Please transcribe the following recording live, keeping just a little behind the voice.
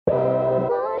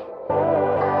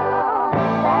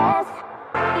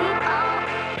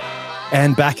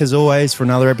And back as always for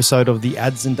another episode of the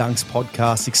Ads and Dunks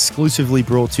podcast, exclusively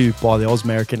brought to you by the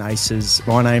Ausmerican Aces.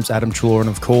 My name's Adam Trelaw, and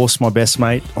of course, my best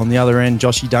mate on the other end,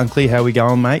 Joshy Dunkley. How we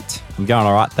going, mate? I'm going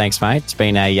all right, thanks, mate. It's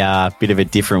been a bit of a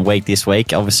different week this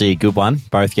week. Obviously, a good one.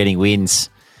 Both getting wins.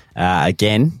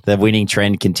 Again, the winning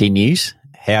trend continues.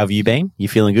 How have you been? You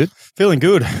feeling good? Feeling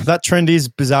good. That trend is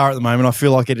bizarre at the moment. I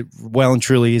feel like it well and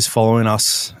truly is following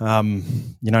us,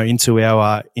 into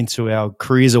our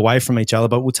careers away from each other.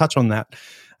 But we'll touch on that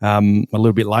a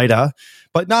little bit later.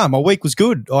 But no, my week was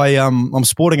good. I'm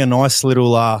sporting a nice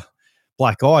little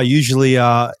black eye. Usually,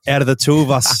 out of the two of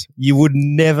us, you would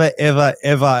never, ever,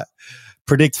 ever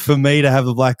predict for me to have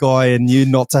the black eye and you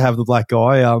not to have the black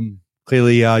eye.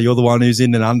 Clearly, you're the one who's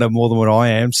in and under more than what I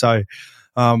am. So,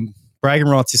 bragging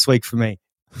rights this week for me.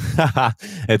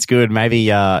 It's good. Maybe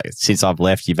since I've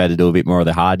left, you've had to do a bit more of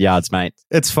the hard yards, mate.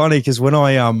 It's funny because when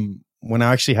I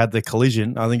actually had the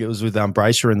collision, I think it was with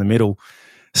Bracer in the middle,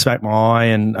 smacked my eye,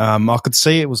 and I could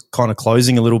see it was kind of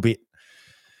closing a little bit.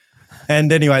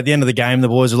 And anyway, at the end of the game, the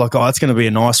boys were like, "Oh, it's going to be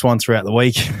a nice one throughout the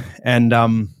week." And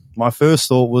my first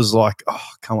thought was like, "Oh,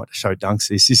 I can't wait to show Dunks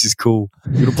this. This is cool,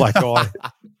 little black eye."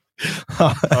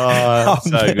 Oh,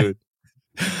 so good.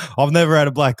 I've never had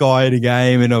a black eye in a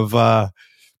game, and I've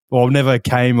never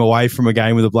came away from a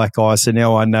game with a black eye. So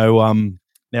now I know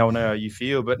how you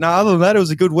feel. But no, other than that, it was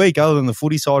a good week. Other than the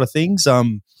footy side of things,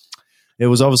 it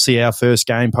was obviously our first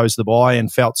game post the bye,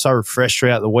 and felt so refreshed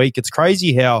throughout the week. It's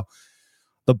crazy how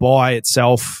the bye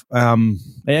itself,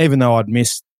 even though I've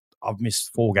missed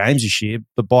 4 games this year,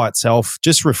 the bye itself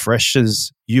just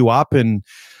refreshes you up and.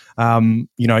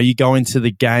 You go into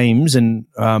the games and,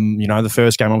 the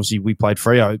first game, obviously we played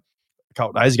Freo a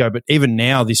couple of days ago, but even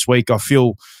now this week, I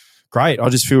feel great. I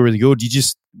just feel really good. You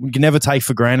can never take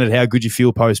for granted how good you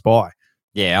feel post-bye.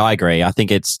 Yeah, I agree. I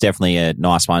think it's definitely a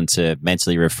nice one to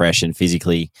mentally refresh and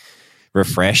physically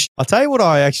refresh. I'll tell you what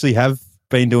I actually have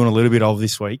been doing a little bit of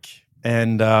this week,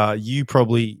 and you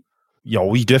probably,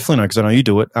 you definitely know because I know you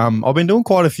do it. I've been doing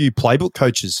quite a few playbook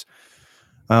coaches.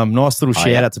 Nice little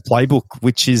shout out to Playbook,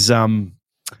 which is,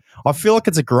 I feel like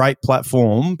it's a great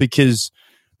platform because,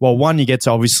 well, one, you get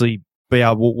to obviously be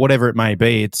able, whatever it may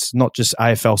be, it's not just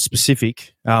AFL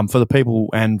specific. For the people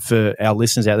and for our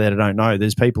listeners out there that don't know,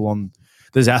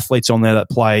 there's athletes on there that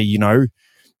play,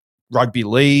 rugby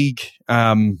league,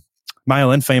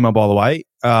 male and female, by the way,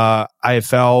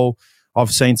 AFL.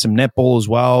 I've seen some netball as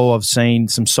well. I've seen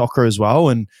some soccer as well.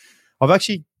 And I've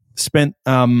actually spent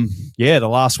the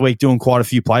last week doing quite a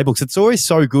few playbooks. It's always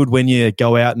so good when you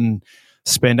go out and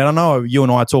spend, and I know you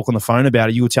and I talk on the phone about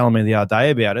it, you were telling me the other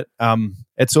day about it.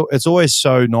 It's always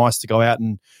so nice to go out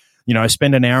and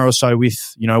spend an hour or so with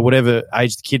whatever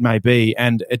age the kid may be,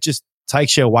 and it just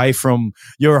takes you away from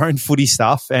your own footy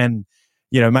stuff and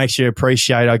makes you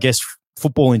appreciate, I guess,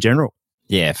 football in general.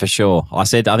 Yeah, for sure. I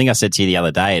think I said to you the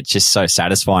other day, it's just so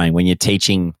satisfying when you're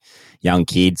teaching young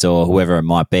kids or whoever it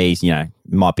might be, it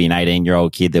might be an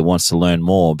 18-year-old kid that wants to learn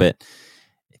more. But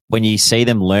when you see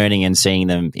them learning and seeing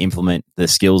them implement the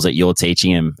skills that you're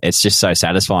teaching them, it's just so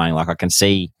satisfying. Like I can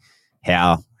see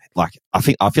how, I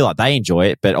feel like they enjoy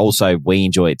it, but also we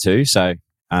enjoy it too. So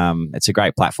it's a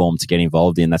great platform to get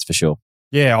involved in, that's for sure.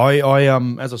 Yeah, I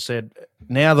as I said,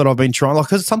 now that I've been trying,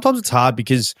 because sometimes it's hard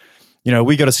because,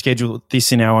 we got to schedule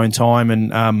this in our own time.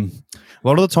 And a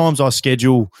lot of the times I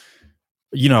schedule,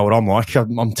 you know what I'm like.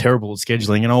 I'm terrible at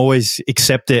scheduling and I always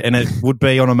accept it. And it would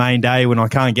be on a main day when I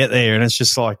can't get there. And it's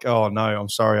just like, oh, no, I'm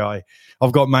sorry.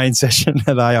 I've got main session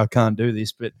today. I can't do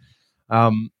this. But,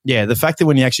 the fact that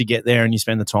when you actually get there and you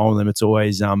spend the time with them, it's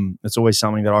always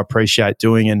something that I appreciate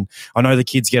doing. And I know the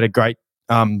kids get a great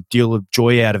deal of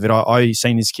joy out of it. I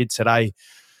seen this kid today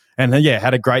and,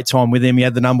 had a great time with him. He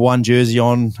had the number 1 jersey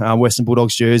on, Western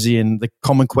Bulldogs jersey, and the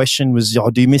common question was,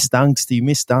 do you miss Dunks? Do you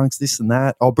miss Dunks? This and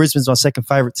that. Oh, Brisbane's my second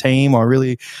favourite team. I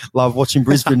really love watching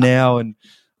Brisbane now, and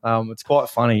it's quite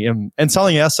funny. And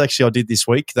something else actually I did this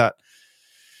week that,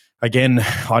 again,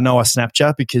 I know I snapped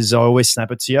you because I always snap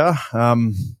it to you.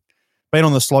 Been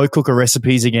on the slow cooker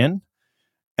recipes again,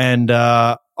 and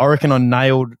I reckon I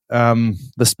nailed the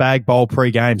spag bowl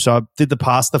pre-game. So I did the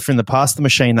pasta from the pasta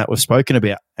machine that we've spoken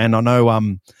about, and I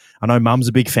know Mum's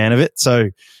a big fan of it. So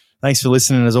thanks for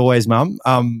listening as always, Mum.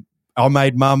 I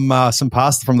made Mum some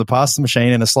pasta from the pasta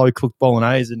machine and a slow cooked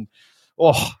bolognese, and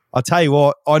I tell you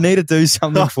what, I need to do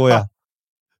something for you.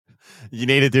 You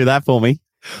need to do that for me.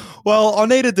 Well, I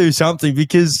need to do something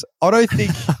because I don't think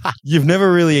you've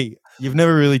never really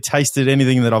tasted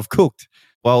anything that I've cooked.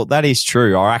 Well, that is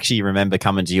true. I actually remember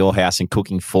coming to your house and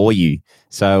cooking for you.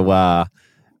 So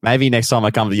maybe next time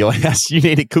I come to your house, you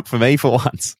need to cook for me for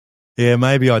once. Yeah,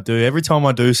 maybe I do. Every time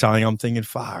I do something, I'm thinking,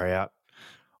 far out.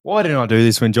 Why didn't I do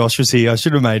this when Josh was here? I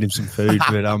should have made him some food.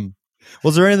 But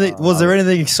was there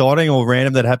anything exciting or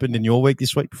random that happened in your week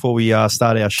this week before we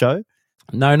start our show?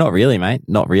 No, not really, mate.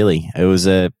 Not really. It was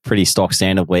a pretty stock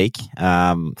standard week.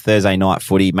 Thursday night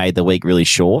footy made the week really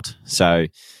short, so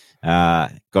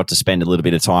got to spend a little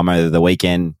bit of time over the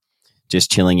weekend just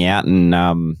chilling out,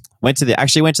 and went to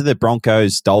the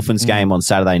Broncos Dolphins game on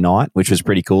Saturday night, which was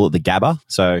pretty cool at the Gabba.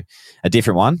 So a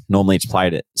different one. Normally it's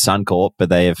played at Suncorp, but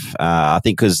they have I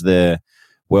think because the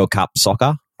World Cup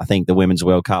soccer, I think the Women's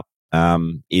World Cup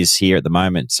is here at the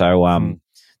moment. So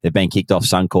they've been kicked off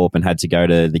Suncorp and had to go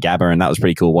to the Gabba, and that was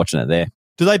pretty cool watching it there.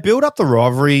 Do they build up the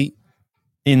rivalry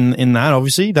in that?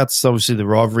 Obviously, that's obviously the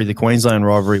rivalry, the Queensland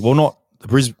rivalry. Well, not the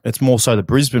Brisbane. It's more so the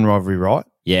Brisbane rivalry, right?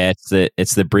 Yeah,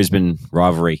 it's the Brisbane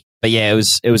rivalry. But yeah,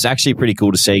 it was actually pretty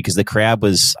cool to see because the crowd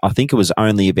was, I think it was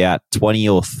only about 20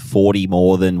 or 40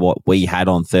 more than what we had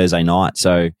on Thursday night.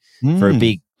 So for a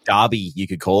big derby, you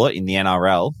could call it, in the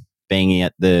NRL, being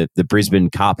at the Brisbane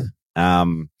Cup,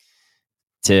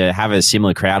 to have a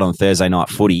similar crowd on Thursday night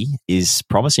footy is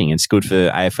promising. It's good for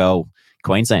AFL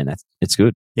Queensland. It's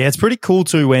good. Yeah, it's pretty cool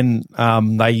too when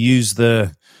they use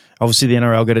obviously the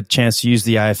NRL get a chance to use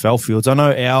the AFL fields. I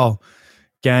know our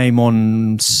game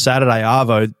on Saturday,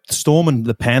 Arvo, Storm and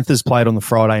the Panthers played on the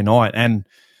Friday night, and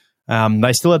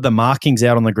they still had the markings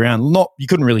out on the ground. You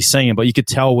couldn't really see them, but you could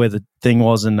tell where the thing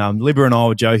was. And Libba and I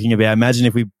were joking about, imagine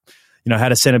if we,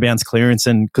 had a centre bounce clearance,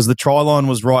 and because the try line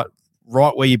was right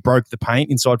where you broke the paint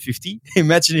inside 50.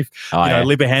 Imagine if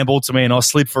Libba handballed to me and I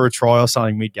slid for a try or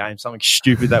something mid-game, something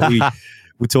stupid that we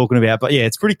were talking about. But yeah,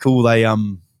 it's pretty cool. They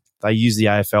use the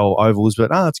AFL ovals, but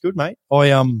that's good, mate.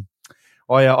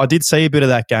 I did see a bit of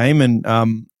that game, and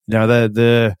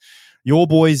your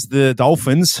boys, the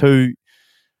Dolphins, who,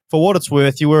 for what it's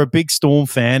worth, you were a big Storm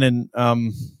fan, and our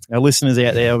listeners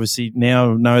out there obviously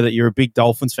now know that you're a big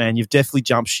Dolphins fan. You've definitely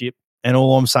jumped ship, and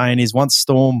all I'm saying is once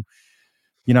Storm,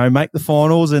 make the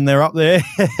finals and they're up there.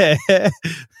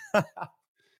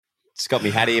 Just got me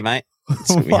hat here, mate.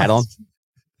 Just got me hat on.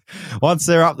 Once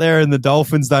they're up there and the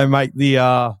Dolphins don't make the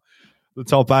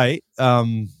top 8,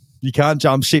 you can't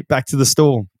jump ship back to the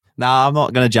Storm. No, I'm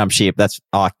not going to jump ship.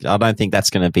 I don't think that's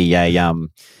going to be a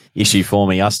issue for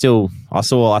me. I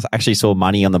actually saw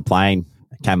Money on the plane.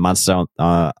 Cam Munster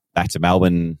back to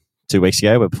Melbourne 2 weeks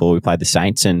ago before we played the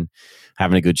Saints, and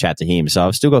having a good chat to him. So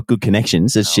I've still got good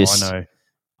connections. It's just I know.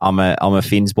 I'm a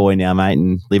Finns boy now, mate,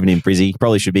 and living in Brizzy.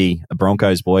 Probably should be a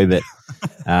Broncos boy, but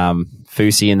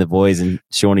Fousey and the boys and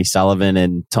Shawnee Sullivan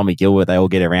and Tommy Gilbert, they all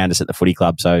get around us at the footy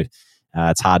club. So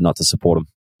it's hard not to support them.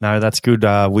 No, that's good.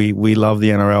 We love the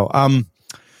NRL.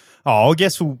 I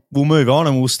guess we'll move on,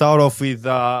 and we'll start off with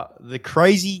the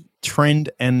crazy trend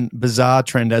and bizarre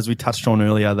trend, as we touched on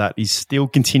earlier, that is still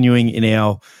continuing in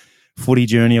our footy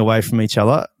journey away from each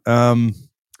other.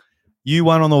 You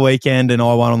won on the weekend and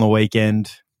I won on the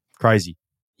weekend. Crazy.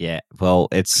 Yeah, well,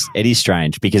 it is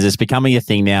strange because it's becoming a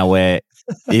thing now where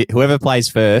whoever plays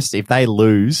first, if they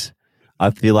lose,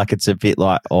 I feel like it's a bit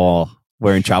like,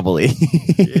 we're in trouble here.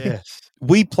 Yeah.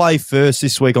 We play first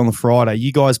this week on the Friday.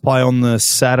 You guys play on the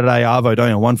Saturday Arvo, don't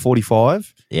you?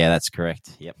 1:45? Yeah, that's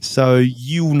correct. Yep. So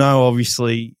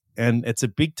obviously, and it's a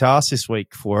big task this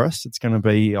week for us. It's going to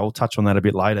be, I'll touch on that a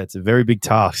bit later. It's a very big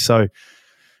task. So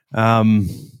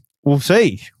we'll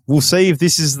see. We'll see if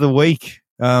this is the week,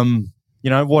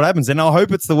 what happens. And I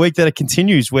hope it's the week that it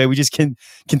continues, where we just can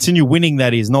continue winning,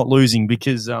 that is, not losing,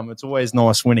 because it's always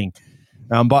nice winning.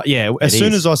 But yeah, as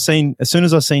soon as I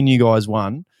seen you guys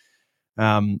won,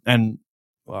 and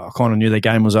I kind of knew the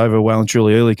game was over well and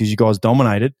truly early because you guys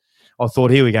dominated. I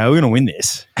thought, here we go, we're going to win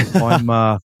this.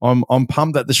 I'm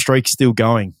pumped that the streak's still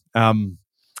going. And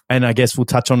I guess we'll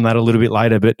touch on that a little bit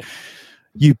later. But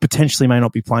you potentially may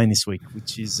not be playing this week,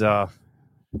 which is a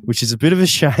bit of a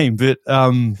shame. But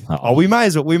we may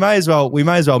as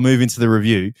well move into the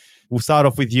review. We'll start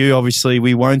off with you. Obviously,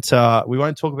 we won't talk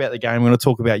about the game. We're going to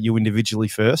talk about you individually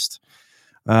first.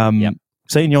 Yep.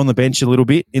 Seeing you on the bench a little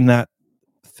bit in that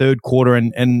third quarter,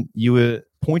 and you were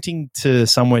pointing to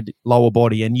somewhere lower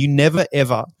body, and you never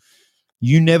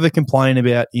complain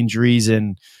about injuries,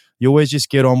 and you always just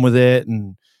get on with it.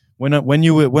 And when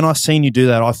I seen you do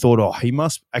that, I thought, he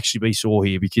must actually be sore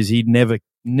here, because he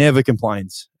never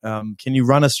complains. Can you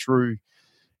run us through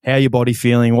how your body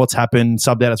feeling, what's happened,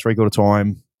 subbed out at 3/4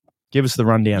 time? Give us the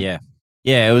rundown. Yeah.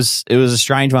 It was a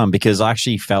strange one, because I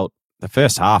actually felt the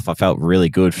first half, I felt really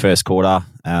good. First quarter,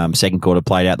 second quarter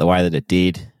played out the way that it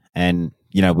did. And,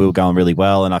 we were going really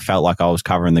well, and I felt like I was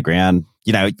covering the ground.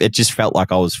 It just felt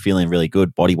like I was feeling really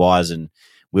good body-wise, and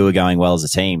we were going well as a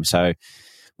team. So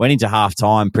went into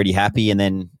halftime pretty happy, and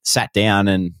then sat down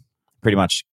and pretty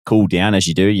much cool down as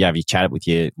you do. You have your chat with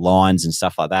your lines and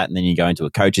stuff like that, and then you go into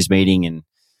a coaches meeting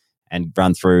and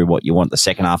run through what you want the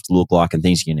second half to look like and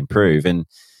things you can improve. And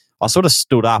I sort of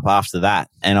stood up after that,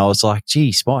 and I was like,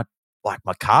 geez, my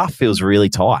calf feels really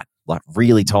tight, like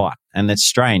really tight. And it's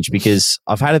strange because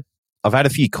I've had a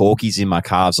few corkies in my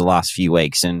calves the last few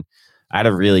weeks, and I had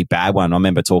a really bad one. I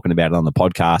remember talking about it on the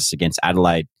podcast against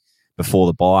Adelaide before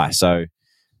the bye. So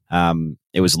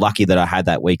it was lucky that I had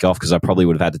that week off, because I probably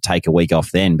would have had to take a week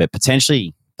off then. But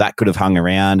potentially that could have hung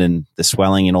around, and the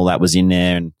swelling and all that was in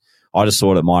there. And I just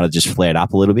thought it might have just flared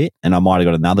up a little bit, and I might have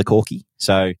got another corky.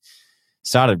 So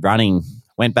started running,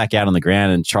 went back out on the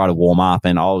ground and tried to warm up,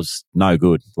 and I was no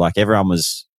good. Like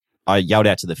I yelled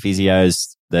out to the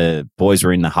physios. The boys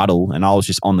were in the huddle, and I was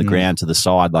just on the ground to the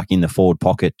side, like in the forward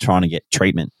pocket, trying to get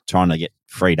treatment, trying to get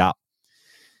freed up.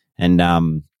 And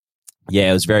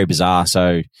it was very bizarre.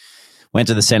 So went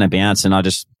to the centre bounce, and I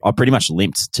pretty much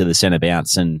limped to the centre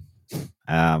bounce, and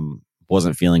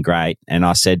wasn't feeling great. And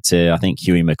I said to, I think,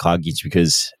 Huey McCluggage,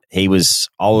 because I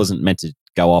wasn't meant to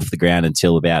go off the ground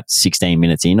until about 16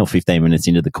 minutes in or 15 minutes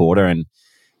into the quarter, and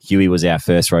Huey was our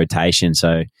first rotation.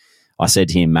 So I said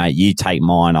to him, mate, you take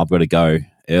mine. I've got to go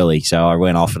early. So I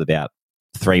went off at about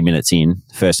 3 minutes in,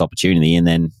 first opportunity, and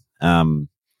then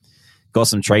got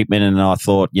some treatment, and I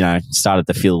thought, started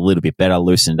to feel a little bit better,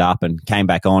 loosened up, and came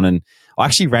back on, and I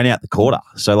actually ran out the quarter.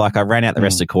 So I ran out the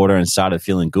rest of the quarter and started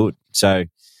feeling good. So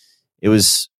it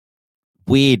was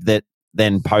weird that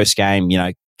then post game,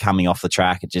 coming off the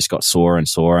track, it just got sore and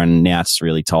sore, and now it's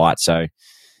really tight. So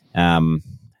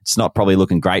it's not probably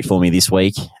looking great for me this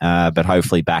week, but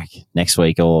hopefully back next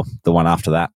week or the one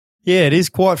after that. Yeah, it is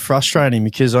quite frustrating,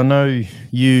 because I know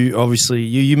you obviously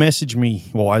you message me.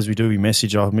 Well, as we do, we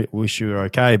message. I wish you were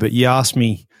okay, but you asked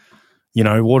me,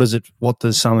 what does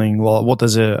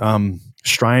a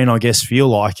strain, I guess, feel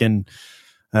like, and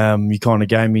you kind of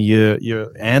gave me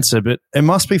your answer. But it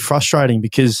must be frustrating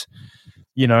because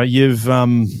you've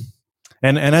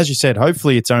and as you said,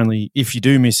 hopefully it's only, if you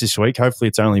do miss this week, hopefully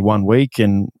it's only 1 week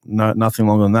and nothing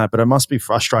longer than that. But it must be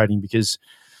frustrating because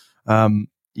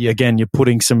you're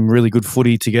putting some really good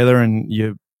footy together, and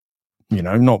you're,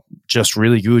 not just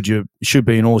really good. You should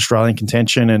be in All-Australian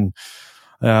contention, and,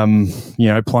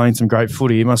 playing some great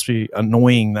footy. It must be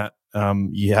annoying that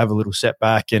you have a little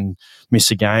setback and miss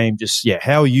a game.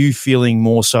 How are you feeling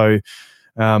more so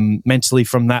mentally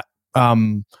from that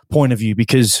point of view?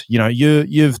 Because,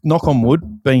 you've, knock on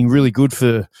wood, been really good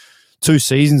for 2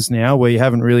 seasons now where you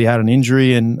haven't really had an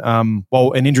injury, and,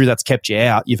 an injury that's kept you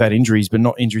out. You've had injuries, but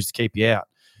not injuries to keep you out.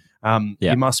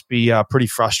 You must be pretty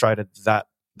frustrated that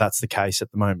that's the case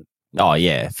at the moment. Oh,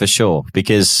 yeah, for sure.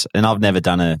 And I've never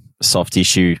done a soft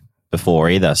tissue before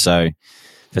either. So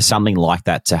for something like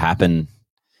that to happen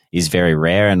is very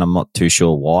rare, and I'm not too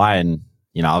sure why. And,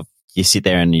 you sit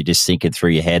there and you just think it through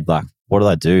your head, like, what did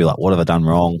I do? Like, what have I done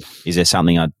wrong? Is there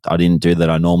something I didn't do that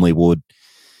I normally would?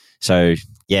 So,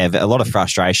 yeah, a lot of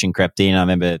frustration crept in. I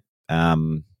remember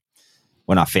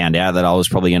when I found out that I was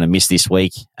probably going to miss this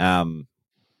week,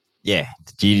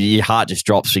 your heart just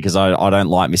drops, because I don't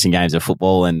like missing games of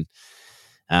football. And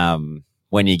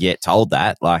when you get told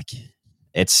that, like,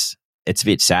 it's a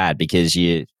bit sad, because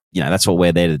that's what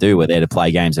we're there to do. We're there to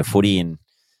play games of footy, and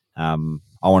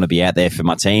I want to be out there for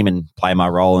my team and play my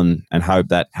role and hope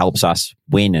that helps us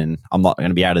win. And I'm not going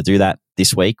to be able to do that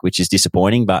this week, which is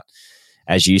disappointing. But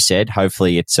as you said,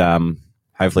 hopefully it's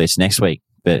next week.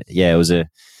 But yeah, it was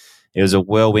a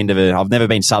whirlwind of I've never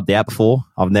been subbed out before.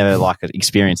 I've never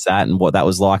experienced that and what that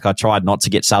was like. I tried not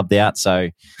to get subbed out, so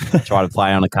I tried to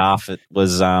play on a calf. It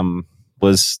was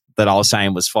that I was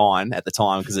saying was fine at the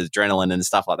time, because adrenaline and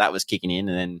stuff like that was kicking in,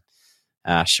 and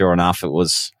then sure enough, it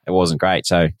wasn't great.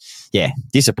 So yeah,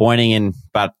 disappointing.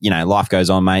 But life goes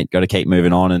on, mate. Got to keep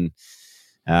moving on, and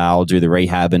I'll do the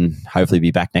rehab and hopefully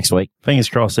be back next week. Fingers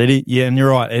crossed, Eddie. Yeah, and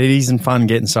you're right. It isn't fun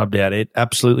getting subbed out. It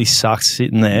absolutely sucks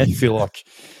sitting there. You feel like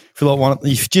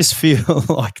you just feel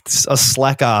like a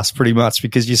slack ass pretty much,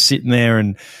 because you're sitting there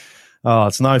and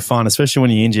it's no fun, especially when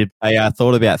you're injured. I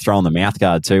thought about throwing the mouth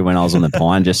guard too when I was on the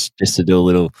pine, just to do a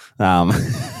little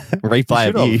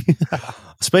replay of you.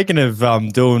 Speaking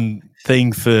of doing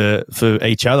thing for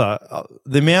each other,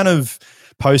 the amount of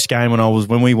post game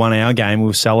when we won our game, we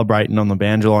were celebrating on the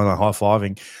boundary line, like high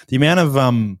fiving. The amount of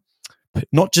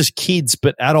not just kids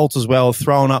but adults as well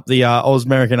throwing up the Oz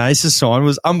American Aces sign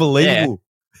was unbelievable. Yeah.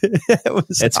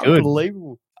 It's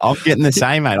unbelievable. Good. I'm getting the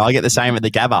same, mate. I get the same at the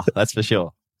Gabba, that's for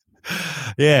sure.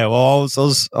 Yeah, well,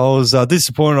 I was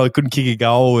disappointed I couldn't kick a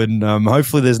goal, and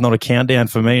hopefully there's not a countdown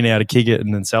for me now to kick it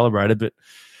and then celebrate it. But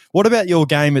what about your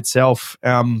game itself?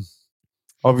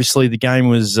 Obviously the game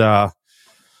was,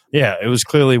 it was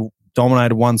clearly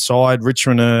dominated one side.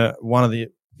 Richmond are one of the,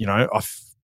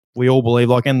 we all believe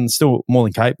and still more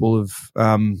than capable of,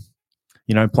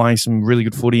 playing some really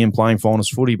good footy and playing finals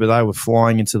footy, but they were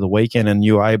flying into the weekend and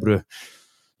you were able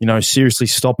to, seriously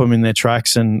stop them in their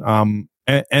tracks and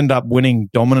end up winning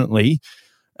dominantly.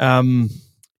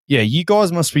 You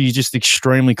guys must be just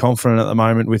extremely confident at the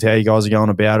moment with how you guys are going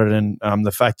about it and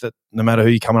the fact that no matter who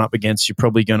you're coming up against, you're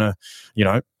probably going to,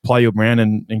 play your brand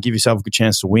and give yourself a good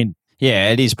chance to win. Yeah,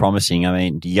 it is promising. I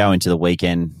mean, you go into the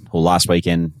weekend or last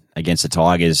weekend against the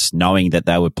Tigers knowing that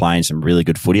they were playing some really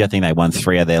good footy. I think they won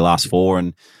 3 of their last 4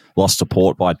 and lost to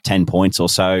Port by 10 points or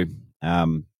so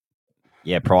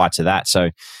prior to that. So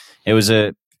it was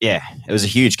a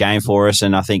huge game for us,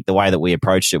 and I think the way that we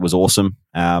approached it was awesome.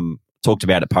 Talked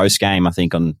about it post game, I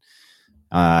think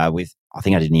I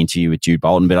did an interview with Jude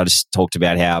Bolton, but I just talked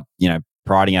about how,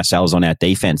 priding ourselves on our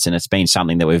defense, and it's been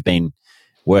something that we've been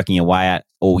working away at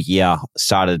all year,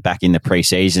 started back in the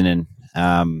preseason,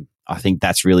 and I think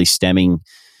that's really stemming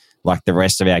like the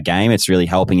rest of our game. It's really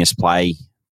helping us play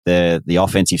the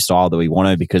offensive style that we want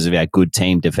to because of our good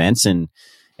team defense, and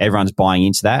everyone's buying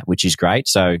into that, which is great.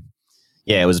 So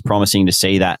yeah, it was promising to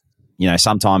see that.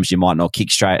 Sometimes you might not kick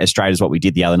as straight as what we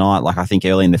did the other night. Like I think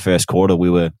early in the first quarter,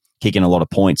 we were kicking a lot of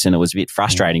points and it was a bit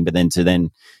frustrating, but then to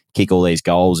kick all these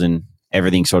goals and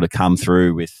everything sort of come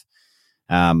through with,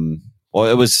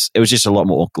 it was just a lot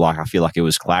more like, I feel like it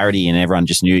was clarity and everyone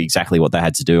just knew exactly what they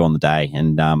had to do on the day.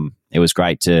 And it was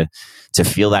great to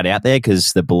feel that out there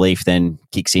because the belief then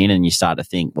kicks in and you start to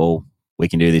think, well, we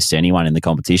can do this to anyone in the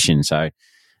competition. So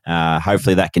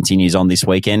hopefully that continues on this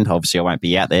weekend. Obviously I won't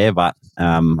be out there, but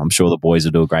I'm sure the boys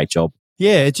will do a great job.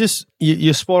 Yeah, it just,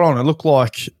 you're spot on. It looked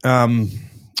like,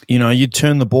 you'd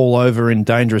turn the ball over in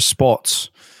dangerous spots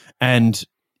and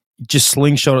just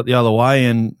slingshot it the other way,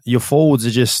 and your forwards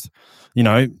are just,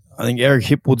 I think Eric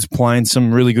Hipwood's playing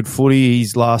some really good footy.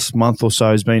 His last month or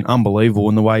so has been unbelievable,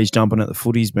 and the way he's jumping at the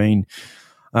footy's been,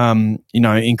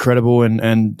 incredible.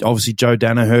 And obviously Joe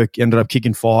Danaher ended up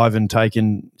kicking 5 and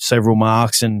taking several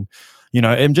marks, and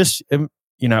again,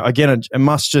 it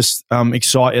must just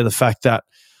excite you the fact that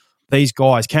these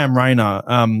guys, Cam Rayner,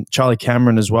 Charlie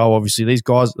Cameron as well, obviously these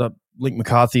guys, Link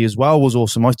McCarthy as well was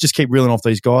awesome. I just keep reeling off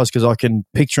these guys because I can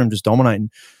picture them just dominating.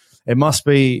 It must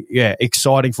be,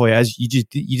 exciting for you. As you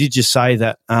did just say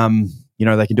that,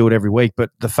 they can do it every week.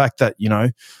 But the fact that,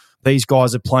 these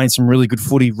guys are playing some really good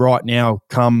footy right now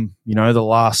come, the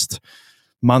last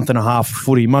month and a half of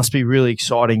footy must be really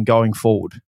exciting going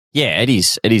forward. Yeah, it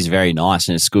is. It is very nice,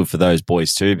 and it's good for those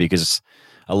boys too because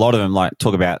a lot of them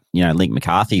talk about, Link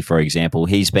McCarthy, for example.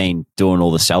 He's been doing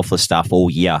all the selfless stuff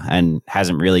all year and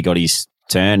hasn't really got his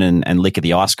turn and lick of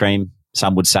the ice cream,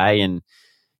 some would say. And,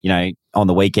 on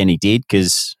the weekend he did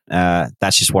because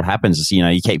that's just what happens.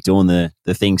 You keep doing the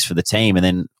things for the team and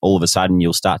then all of a sudden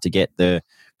you'll start to get the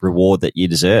reward that you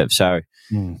deserve. So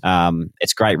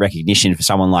it's great recognition for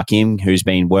someone like him who's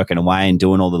been working away and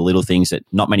doing all the little things that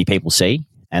not many people see.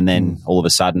 And then all of a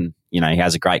sudden, he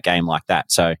has a great game like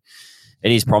that. So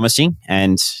it is promising.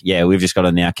 And yeah, we've just got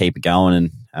to now keep it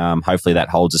going and hopefully that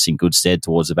holds us in good stead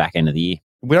towards the back end of the year.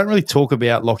 We don't really talk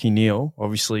about Lachie Neale,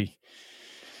 obviously.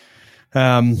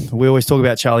 We always talk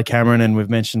about Charlie Cameron, and we've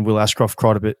mentioned Will Ashcroft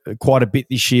quite a bit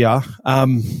this year.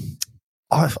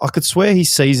 I could swear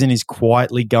his season is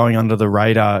quietly going under the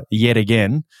radar yet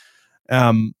again.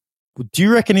 Do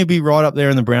you reckon he'll be right up there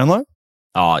in the Brownlow?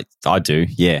 Oh, I do,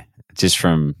 yeah. Just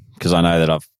because I know that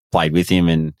I've played with him,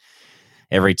 and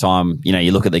every time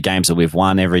you look at the games that we've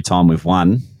won, every time we've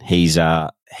won, he's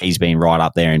been right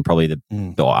up there and probably or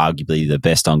arguably the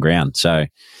best on ground. So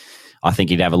I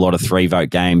think he'd have a lot of 3-vote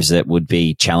games that would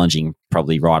be challenging,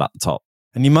 probably right up the top.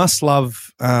 And you must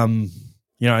love, I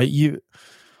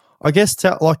guess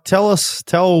tell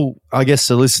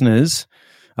the listeners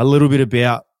a little bit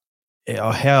about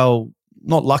how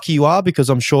not lucky you are, because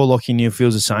I'm sure Lachie Neale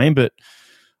feels the same, but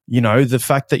the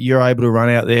fact that you're able to run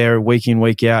out there week in,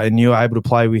 week out, and you're able to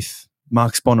play with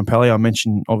Marcus Bontempelli. I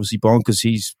mentioned obviously Bon because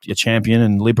he's a champion,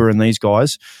 and Libba and these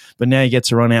guys, but now you get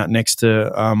to run out next to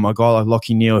a guy like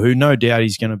Lachie Neale, who no doubt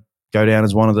he's going to go down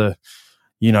as one of the,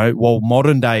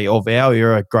 modern day of our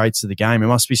era greats of the game. It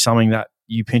must be something that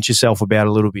you pinch yourself about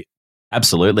a little bit.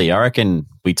 Absolutely. I reckon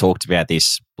we talked about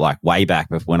this way back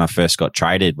when I first got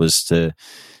traded, was to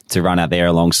run out there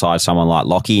alongside someone like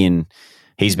Lachie, and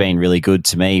he's been really good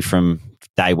to me from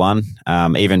day one,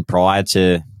 even prior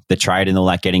to the trade and all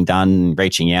that getting done,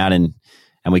 reaching out and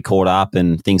we caught up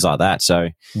and things like that. So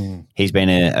he's been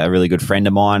a really good friend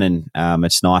of mine, and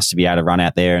it's nice to be able to run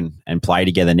out there and play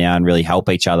together now and really help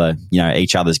each other.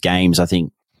 Each other's games, I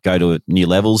think, go to new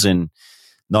levels, and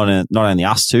not only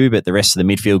us two, but the rest of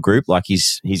the midfield group. Like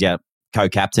he's our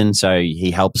co-captain, so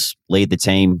he helps lead the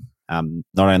team, not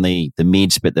only the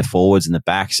mids but the forwards and the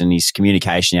backs. And his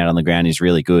communication out on the ground is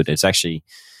really good. It's actually,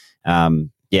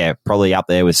 probably up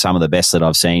there with some of the best that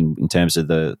I've seen in terms of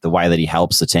the way that he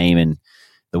helps the team and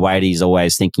the way that he's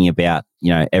always thinking about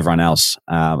everyone else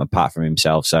apart from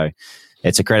himself. So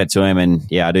it's a credit to him, and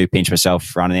I do pinch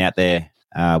myself running out there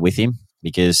with him,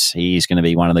 because he is going to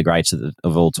be one of the greats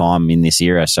of all time in this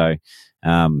era. So,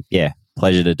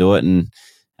 pleasure to do it. And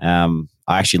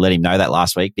I actually let him know that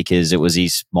last week, because it was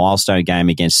his milestone game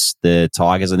against the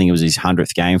Tigers. I think it was his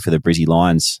 100th game for the Brizzy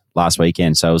Lions last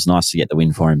weekend. So it was nice to get the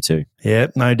win for him too. Yeah,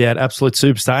 no doubt. Absolute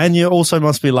superstar. And you also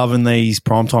must be loving these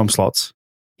primetime slots.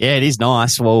 Yeah, it is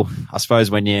nice. Well, I suppose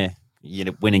when you're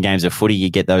winning games of footy, you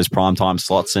get those primetime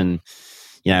slots, and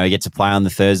you get to play on the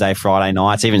Thursday, Friday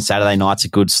nights, even Saturday night's a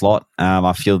good slot.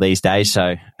 I feel these days.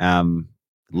 So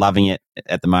loving it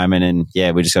at the moment.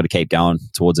 And we just got to keep going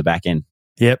towards the back end.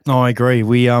 Yep, no, I agree.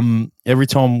 We every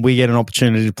time we get an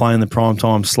opportunity to play in the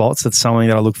primetime slots, that's something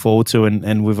that I look forward to.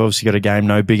 And we've obviously got a game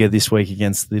no bigger this week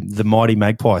against the mighty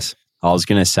Magpies. I was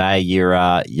going to say you're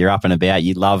up and about.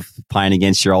 You love playing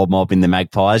against your old mob in the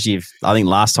Magpies. I think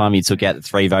last time you took out the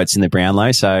 3 votes in the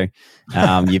Brownlow, so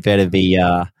you better be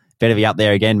up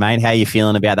there again, mate. How are you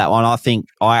feeling about that one?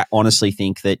 I honestly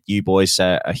think that you boys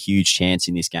are a huge chance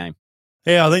in this game.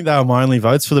 Yeah, I think they were my only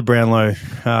votes for the Brownlow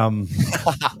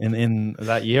in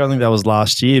that year. I think that was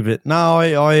last year. But no,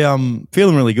 I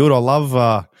feeling really good. I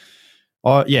love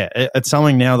it's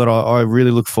something now that I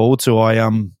really look forward to.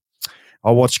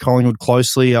 I watch Collingwood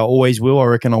closely. I always will. I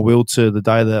reckon I will to the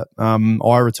day that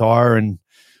I retire, and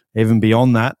even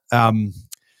beyond that. Them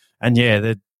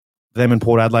and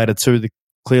Port Adelaide are two of the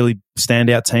clearly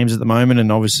standout teams at the moment,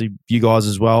 and obviously you guys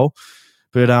as well.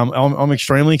 But I'm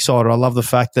extremely excited. I love the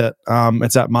fact that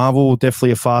it's at Marvel,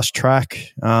 definitely a fast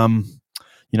track. Don't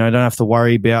have to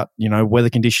worry about weather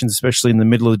conditions, especially in the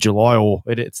middle of July, or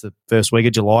it's the first week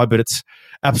of July, but it's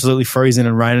absolutely freezing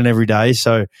and raining every day.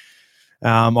 So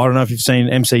I don't know if you've seen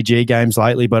MCG games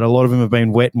lately, but a lot of them have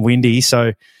been wet and windy.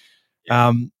 So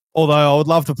although I would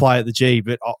love to play at the G,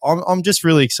 but I'm just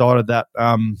really excited that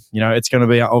it's going to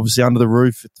be obviously under the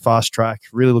roof at the fast track.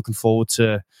 Really looking forward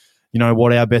to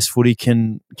what our best footy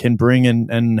can bring,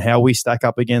 and how we stack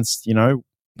up against the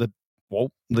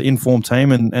informed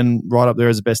team and right up there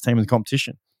as the best team in the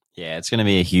competition. Yeah, it's going to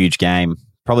be a huge game.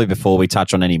 Probably before we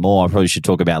touch on any more, I probably should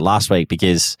talk about last week,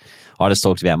 because I just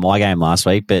talked about my game last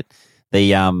week. But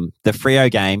the Freo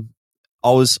game,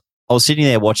 I was sitting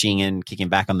there watching and kicking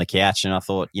back on the couch, and I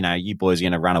thought, you boys are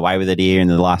going to run away with it here in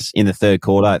the third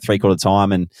quarter, at 3/4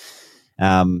 time, and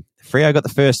Freo got the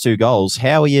first 2 goals.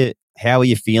 How are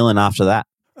you feeling after that?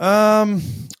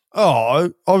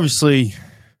 Obviously,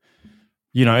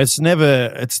 it's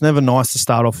never nice to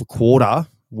start off a quarter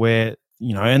where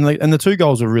and the 2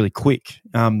 goals were really quick.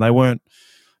 They weren't,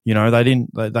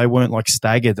 they weren't like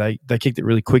staggered. They kicked it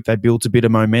really quick. They built a bit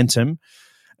of momentum,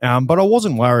 but I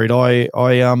wasn't worried. The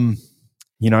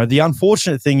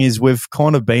unfortunate thing is we've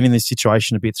kind of been in this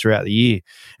situation a bit throughout the year,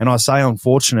 and I say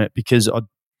unfortunate because I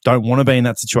don't want to be in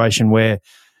that situation where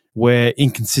we're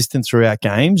inconsistent throughout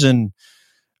games. And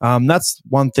that's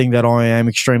one thing that I am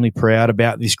extremely proud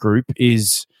about this group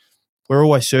is we're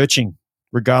always searching,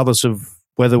 regardless of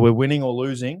whether we're winning or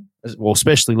losing. Well,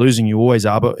 especially losing, you always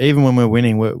are. But even when we're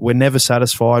winning, we're never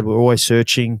satisfied. We're always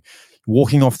searching,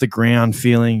 walking off the ground,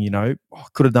 feeling,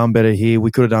 could have done better here.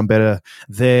 We could have done better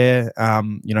there.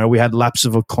 We had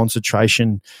lapses of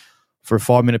concentration for a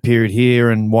 5-minute period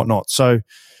here and whatnot. So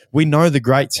we know the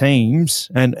great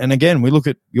teams, and again, we look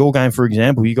at your game, for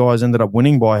example. You guys ended up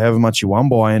winning by however much you won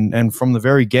by, and from the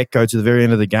very get-go to the very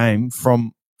end of the game,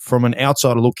 from an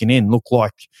outsider looking in, looked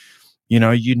like,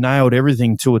 you nailed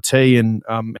everything to a T, and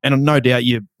no doubt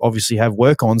you obviously have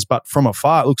work-ons, but from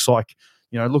afar, it looks like,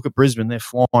 look at Brisbane, they're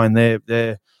flying,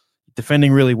 they're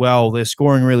defending really well, they're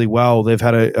scoring really well, they've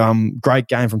had a great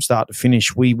game from start to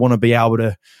finish. We want to be able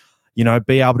to,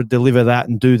 deliver that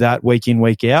and do that week in,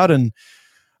 week out, and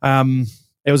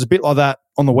it was a bit like that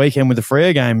on the weekend with the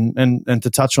Freo game, and to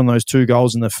touch on those 2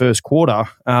 goals in the first quarter,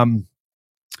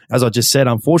 as I just said,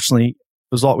 unfortunately,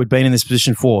 it was like we'd been in this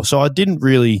position before. So I didn't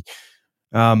really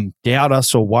doubt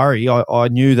us or worry. I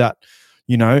knew that,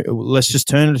 let's just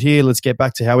turn it here. Let's get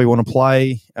back to how we want to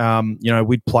play.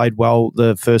 We'd played well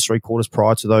the first 3 quarters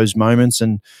prior to those moments,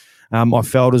 and I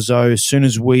felt as though as soon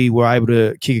as we were able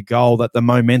to kick a goal that the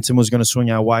momentum was going to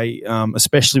swing our way,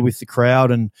 especially with the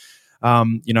crowd. And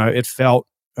it felt,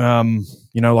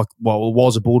 it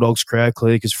was a Bulldogs crowd,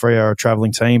 clearly, because Freo are a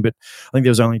travelling team, but I think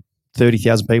there was only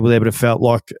 30,000 people there, but it felt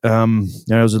like it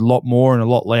was a lot more and a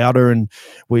lot louder, and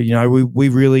we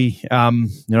really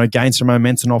gained some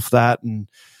momentum off that and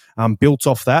built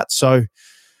off that. So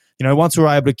once we were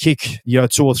able to kick 2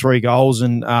 or 3 goals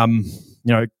and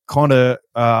kind of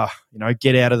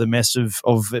get out of the mess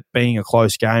of it being a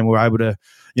close game, we were able to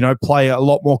play a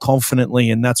lot more confidently,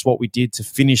 and that's what we did to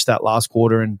finish that last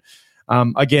quarter. And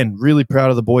again, really proud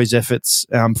of the boys' efforts.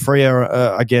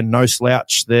 Freo, again, no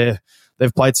slouch.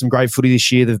 They've played some great footy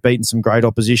this year. They've beaten some great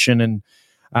opposition, and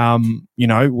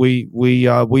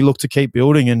we look to keep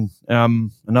building, and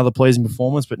another pleasing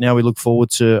performance. But now we look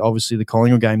forward to obviously the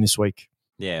Collingwood game this week.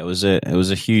 Yeah, it was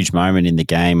a huge moment in the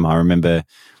game. I remember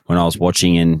when I was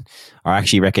watching, and I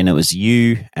actually reckon it was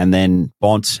you, and then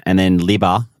Bont, and then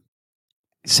Libba,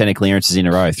 centre clearances in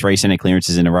a row, 3 centre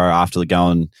clearances in a row after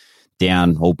going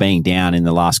down or being down in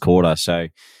the last quarter. So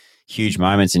huge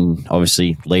moments, and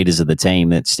obviously leaders of the team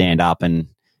that stand up. And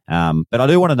but I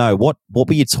do want to know what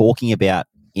were you talking about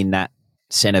in that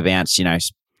centre bounce?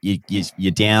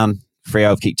 You're down. Freo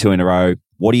have kicked 2 in a row.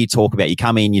 What do you talk about? You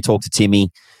come in, you talk to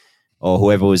Timmy or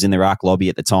whoever was in the ruck lobby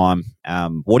at the time.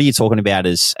 What are you talking about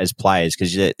as players?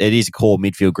 Because it is a core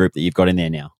midfield group that you've got in there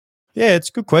now. Yeah, it's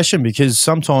a good question, because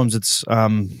sometimes it's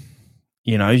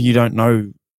you don't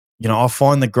know. I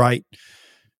find the great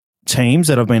teams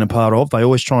that I've been a part of, they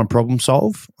always try and problem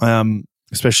solve,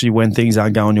 especially when things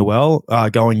aren't going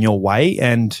your way.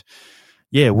 And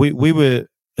yeah, we were.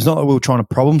 It's not that we were trying to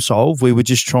problem solve. We were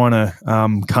just trying to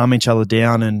calm each other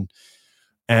down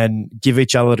and give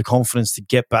each other the confidence to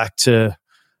get back to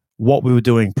what we were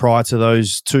doing prior to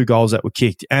those 2 goals that were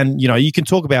kicked. And you can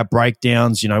talk about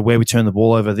breakdowns, where we turn the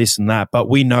ball over, this and that, but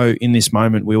we know in this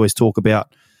moment we always talk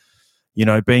about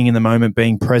being in the moment,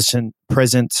 being present,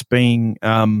 being,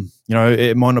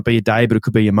 it might not be a day, but it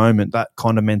could be a moment, that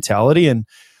kind of mentality. And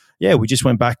yeah, we just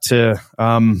went back to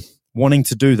wanting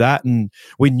to do that. And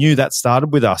we knew that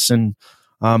started with us. And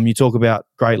you talk about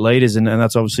great leaders, and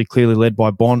that's obviously clearly led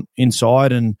by Bont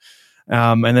inside, and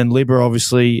then Libba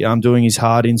obviously doing his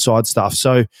hard inside stuff.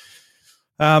 So,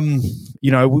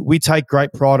 we take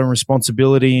great pride and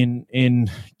responsibility in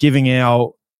giving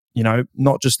our,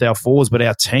 not just our forwards, but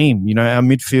our team, our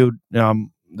midfield.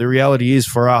 The reality is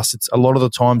for us, it's a lot of the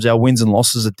times our wins and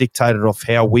losses are dictated off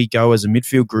how we go as a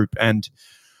midfield group. And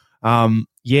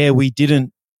we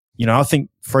didn't, I think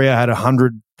Freo had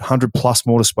 100 plus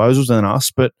more disposals than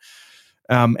us, but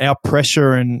our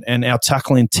pressure and our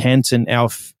tackle intent and our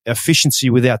efficiency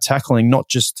with our tackling, not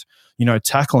just,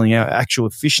 tackling, our actual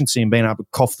efficiency and being able to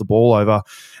cough the ball over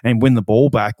and win the ball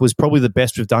back was probably the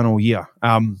best we've done all year.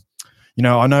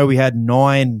 I know we had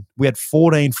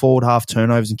 14 forward half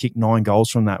turnovers and kicked 9 goals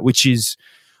from that, which is,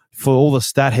 for all the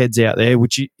stat heads out there,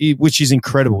 which is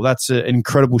incredible. That's an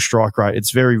incredible strike rate.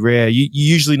 It's very rare. You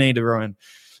usually need around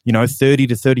 30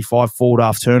 to 35 forward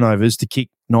half turnovers to kick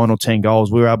 9 or 10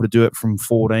 goals. We were able to do it from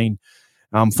 14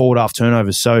 forward half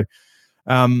turnovers. So,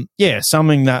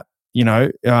 something that, you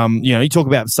talk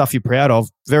about stuff you're proud of.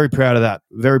 Very proud of that.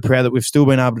 Very proud that we've still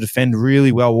been able to defend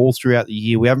really well all throughout the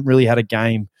year. We haven't really had a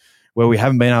game where we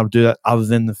haven't been able to do that other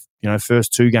than the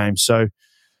first 2 games. So,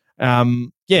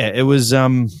 it was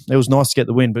nice to get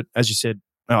the win. But as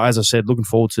I said, looking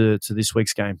forward to this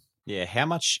week's game. Yeah, how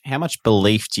much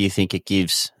belief do you think it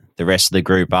gives the rest of the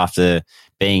group after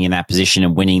being in that position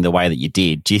and winning the way that you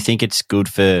did? Do you think it's good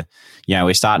for,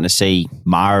 we're starting to see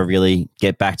Mara really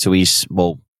get back to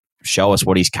show us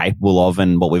what he's capable of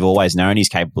and what we've always known he's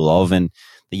capable of, and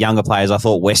the younger players, I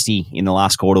thought Westy in the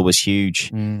last quarter was huge,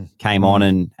 came on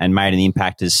and made an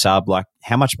impact as sub. Like,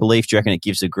 how much belief do you reckon it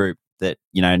gives the group that,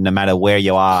 no matter where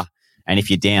you are and if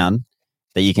you're down,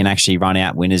 that you can actually run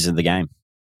out winners of the game?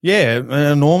 Yeah,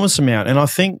 an enormous amount. And I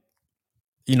think,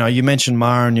 you mentioned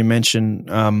Mara and you mentioned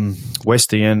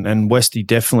Westy, and Westy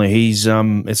definitely, he's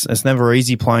it's never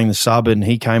easy playing the sub, and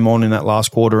he came on in that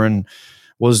last quarter and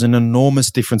was an enormous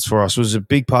difference for us. It was a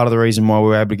big part of the reason why we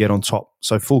were able to get on top.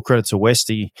 So full credit to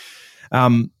Westy.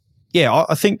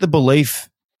 I think the belief,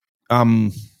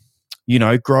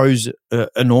 grows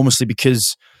enormously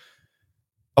because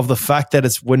of the fact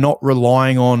that we're not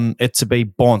relying on it to be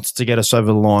Bont to get us over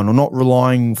the line. We're not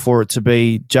relying for it to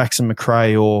be Jackson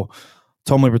McRae or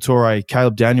Tom Liberatore,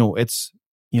 Caleb Daniel. It's,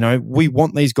 we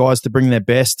want these guys to bring their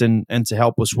best and to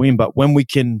help us win. But when we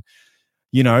can,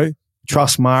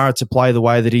 trust Mara to play the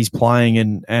way that he's playing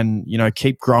and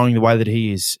keep growing the way that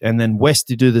he is, and then West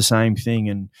to do the same thing,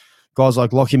 and guys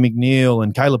like Lockie McNeil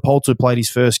and Caleb Poulter played his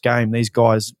first game. These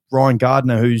guys, Ryan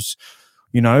Gardner, who's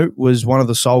was one of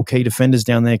the sole key defenders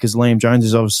down there because Liam Jones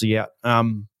is obviously out.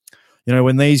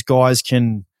 When these guys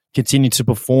can continue to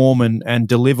perform and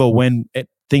deliver when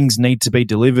things need to be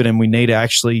delivered and we need to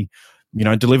actually,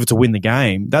 deliver to win the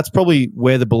game. That's probably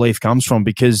where the belief comes from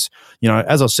because,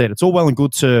 as I said, it's all well and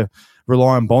good to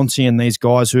rely on Bonte and these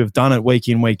guys who have done it week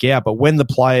in, week out. But when the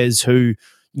players who,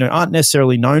 aren't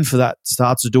necessarily known for that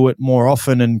start to do it more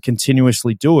often and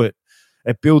continuously do it,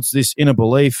 it builds this inner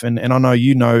belief. And I know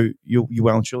you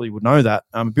well and truly would know that.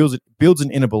 It builds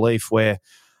an inner belief where,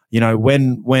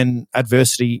 when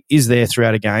adversity is there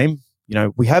throughout a game,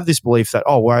 we have this belief that,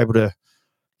 we're able to,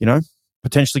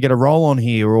 potentially get a roll on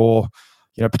here or,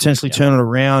 potentially turn it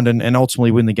around and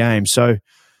ultimately win the game. So,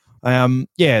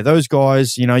 those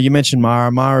guys, you mentioned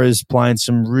Mara. Mara's playing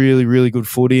some really, really good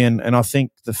footy. And I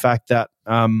think the fact that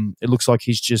it looks like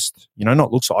he's just,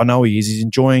 I know he is. He's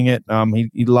enjoying it.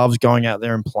 He loves going out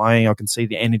there and playing. I can see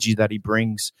the energy that he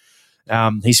brings.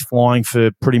 He's flying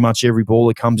for pretty much every ball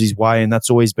that comes his way, and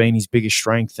that's always been his biggest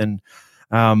strength. And,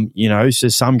 so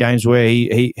some games where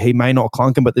he may not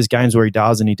clunk him, but there's games where he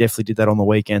does, and he definitely did that on the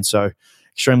weekend. So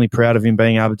extremely proud of him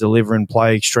being able to deliver and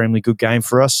play extremely good game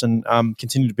for us and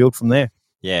continue to build from there.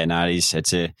 Yeah, no, it is.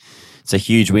 It's a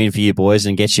huge win for you boys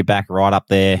and gets you back right up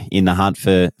there in the hunt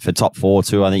for top four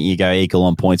too. I think you go equal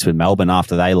on points with Melbourne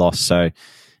after they lost. So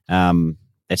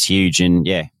that's huge. And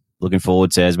yeah, looking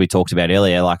forward to, as we talked about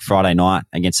earlier, like Friday night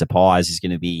against the Pies is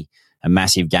going to be a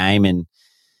massive game. And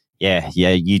yeah,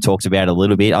 you talked about it a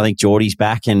little bit. I think Geordie's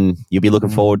back and you'll be looking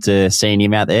forward to seeing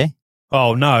him out there.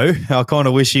 Oh, no. I kind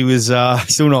of wish he was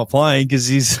still not playing because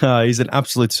he's an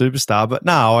absolute superstar. But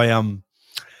no,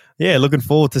 looking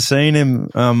forward to seeing him,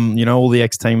 all the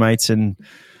ex-teammates and,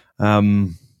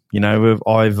 I've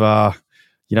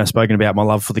spoken about my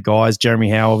love for the guys. Jeremy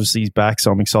Howe, obviously, he's back,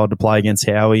 so I'm excited to play against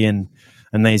Howie and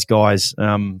these guys.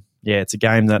 It's a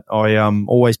game that I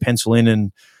always pencil in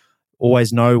and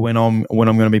always know when I'm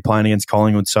going to be playing against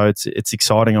Collingwood. So it's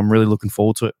exciting. I'm really looking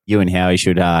forward to it. You and Howie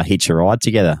should hitch a ride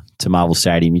together to Marvel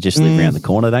Stadium. You just live around the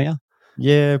corner, don't you?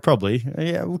 Yeah, probably.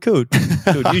 Yeah, we could.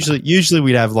 Usually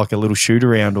we'd have like a little shoot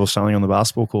around or something on the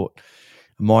basketball court.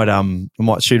 I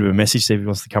might shoot him a message, see if he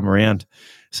wants to come around,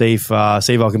 see if I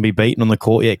can be beaten on the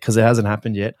court yet because it hasn't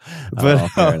happened yet. But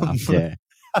fair enough. Yeah,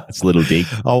 it's a little dig.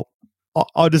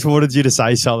 I just wanted you to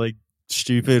say something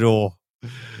stupid or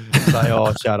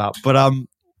say, shut up. But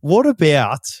what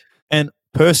about, and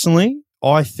personally,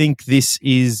 I think this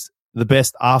is the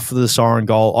best after the siren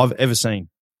goal I've ever seen.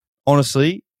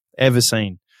 Honestly, ever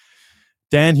seen.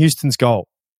 Dan Houston's goal.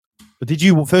 But did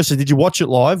you watch it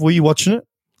live? Were you watching it?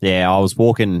 Yeah, I was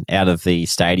walking out of the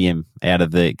stadium, out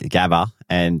of the Gabba,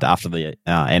 and after the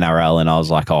NRL, and I was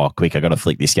like, quick, I got to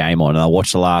flick this game on. And I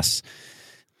watched the last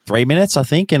 3 minutes, I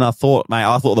think, and I thought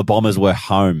the Bombers were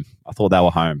home. I thought they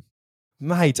were home.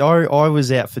 Mate, I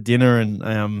was out for dinner and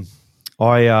I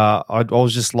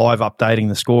was just live updating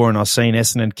the score and I seen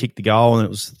Essendon kick the goal and it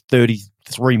was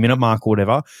 33-minute mark or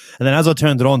whatever. And then as I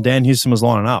turned it on, Dan Houston was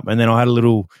lining up, and then I had a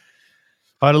little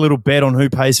bet on who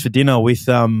pays for dinner with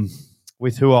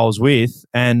who I was with,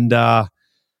 and I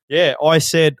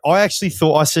said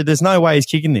there's no way he's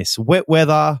kicking this. Wet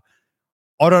weather.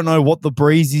 I don't know what the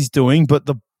breeze is doing, but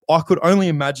I could only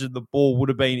imagine the ball would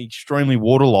have been extremely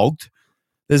waterlogged.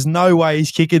 There's no way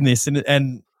he's kicking this.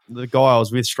 And the guy I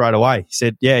was with straight away, he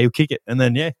said, yeah, he'll kick it. And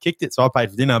then, kicked it. So I paid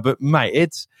for dinner. But, mate,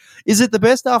 is it the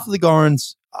best after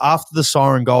the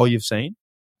siren goal you've seen?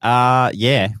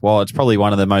 Yeah. Well, it's probably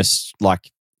one of the most,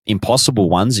 impossible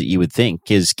ones that you would think,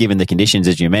 because given the conditions,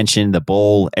 as you mentioned, the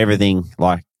ball, everything,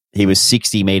 he was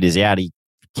 60 metres out, he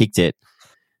kicked it.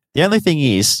 The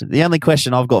only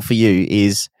question I've got for you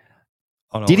is,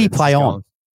 did he play on?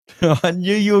 I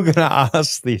knew you were going to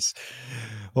ask this.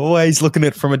 Always looking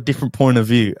at it from a different point of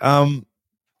view.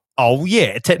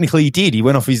 Technically he did. He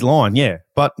went off his line, yeah.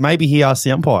 But maybe he asked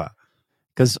the umpire.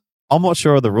 Because I'm not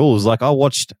sure of the rules. I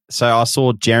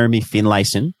saw Jeremy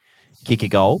Finlayson kick a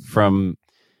goal from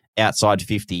outside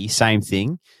 50, same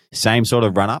thing, same sort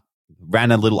of run-up,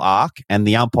 ran a little arc, and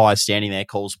the umpire standing there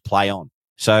calls play on.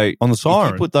 So on the siren,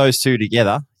 if you put those two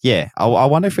together, I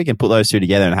wonder if we can put those two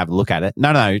together and have a look at it.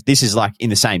 No, this is in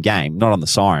the same game, not on the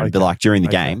siren, but during the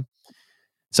game.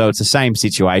 So it's the same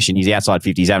situation. He's outside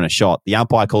 50, he's having a shot. The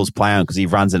umpire calls play on because he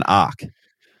runs an arc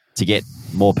to get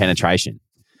more penetration.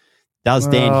 Does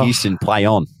Dan Houston play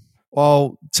on?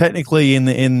 Well, technically in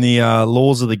the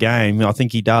laws of the game, I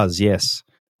think he does, yes.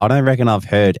 I don't reckon I've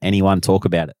heard anyone talk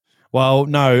about it. Well,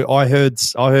 no, I heard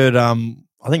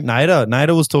I think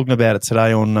Nader was talking about it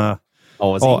today on at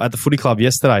the footy club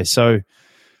yesterday. So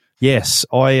yes,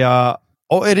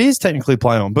 it is technically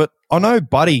play on, but I know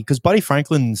because Buddy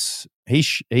Franklin's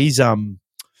he's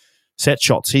set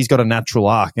shots. He's got a natural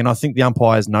arc, and I think the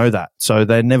umpires know that, so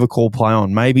they never call play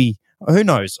on. Maybe, who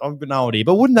knows? I've got no idea.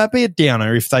 But wouldn't that be a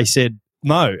downer if they said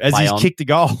No, as Play he's on. kicked the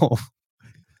goal.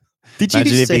 Did you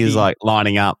Imagine if see? he was like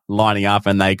lining up,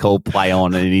 and they call play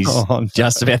on, and he's Oh, no.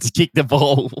 just about to kick the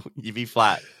ball. You'd be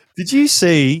flat. Did you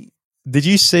see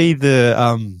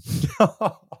the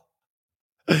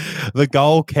the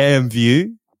goal cam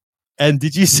view? And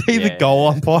did you see the goal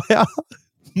umpire?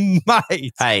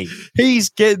 Mate, Hey, he's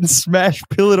getting smashed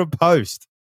pillar to post.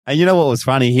 and you know what was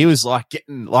funny? He was like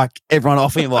getting like everyone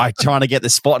off him, like trying to get the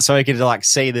spot so he could like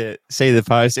see the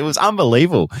post. It was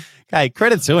unbelievable. Okay,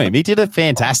 credit to him. He did a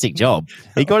fantastic job.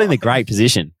 He got in a great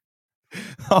position.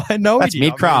 I know That's he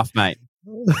did. mid-craft, mate.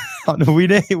 I know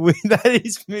that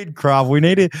is mid-craft. We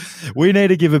need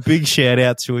to give a big shout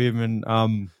out to him,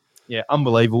 and yeah,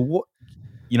 unbelievable. What,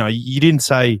 you didn't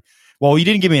say. Well, you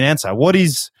didn't give me an answer.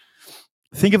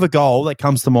 Think of a goal that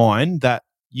comes to mind that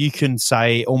you can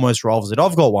say almost rivals it.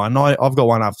 I've got one. I've got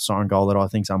one after siren goal that I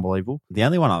think is unbelievable. The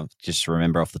only one I just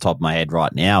remember off the top of my head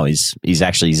right now is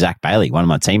actually Zach Bailey, one of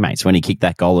my teammates, when he kicked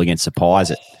that goal against the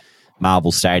Pies at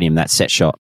Marvel Stadium, that set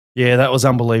shot. Yeah, that was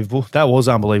unbelievable.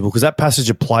 Because that passage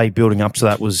of play building up to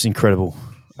that was incredible.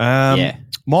 Yeah.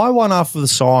 My one after the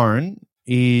siren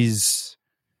is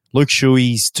Luke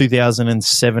Shuey's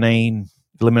 2017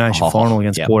 elimination final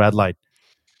against Port Adelaide.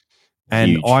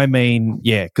 And huge. I mean,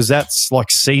 yeah, because that's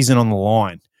like season on the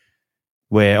line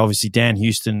where obviously Dan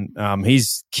Houston,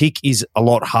 his kick is a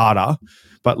lot harder,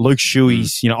 but Luke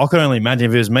Shuey's, I could only imagine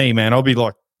if it was me, man, I'll be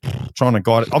like trying to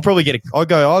guide it. I'll probably I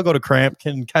got a cramp.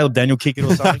 Can Caleb Daniel kick it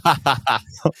or something? I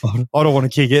don't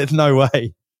want to kick it. No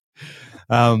way.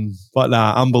 But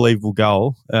unbelievable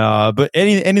goal. But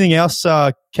anything else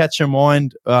catch your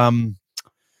mind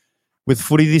with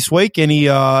footy this week?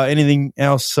 Anything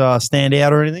else stand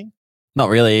out or anything? Not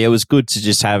really. It was good to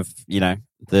just have,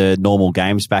 the normal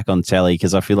games back on telly,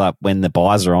 because I feel like when the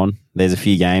buys are on, there's a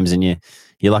few games and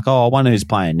you're like, oh, I wonder who's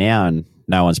playing now, and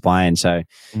no one's playing. So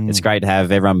it's great to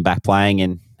have everyone back playing,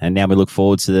 and now we look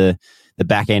forward to the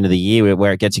back end of the year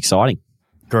where it gets exciting.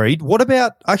 Agreed. What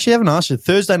about, actually I haven't asked you,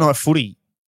 Thursday night footy,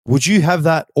 would you have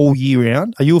that all year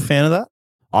round? Are you a fan of that?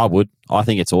 I would. I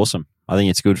think it's awesome. I think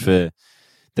it's good for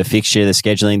the fixture, the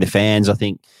scheduling, the fans. I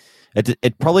think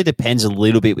it probably depends a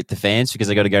little bit with the fans, because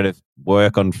they got to go to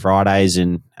work on Fridays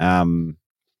and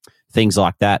things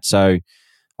like that. So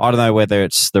I don't know whether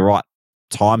it's the right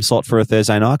time slot for a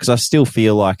Thursday night, because I still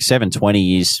feel like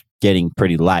 7:20 is getting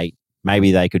pretty late.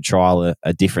 Maybe they could trial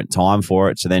a different time for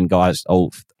it, so then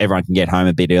everyone can get home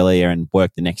a bit earlier and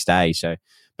work the next day. So,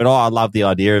 but I love the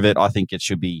idea of it. I think it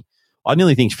should be. I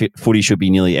nearly think footy should be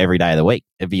nearly every day of the week.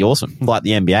 It'd be awesome, like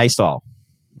the NBA style.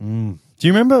 Do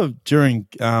you remember during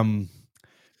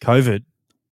COVID,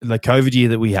 the COVID year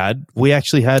that we had, we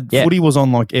actually had footy was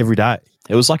on like every day.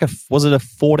 It was like was it a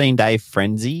 14-day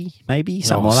frenzy, maybe?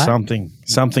 Something like that?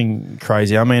 Something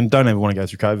crazy. I mean, don't ever want to go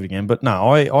through COVID again, but no,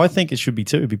 I think it should be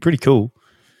too. It'd be pretty cool.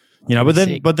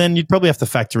 But then you'd probably have to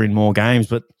factor in more games,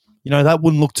 but that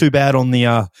wouldn't look too bad on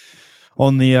the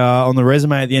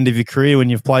resume at the end of your career when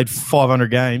you've played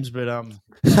 500 games. But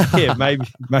yeah,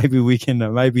 maybe we can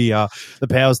the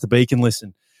powers to be can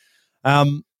listen.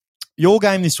 Your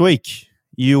game this week,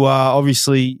 you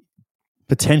obviously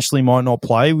potentially might not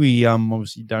play. We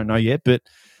obviously don't know yet, but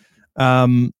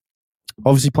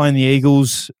obviously playing the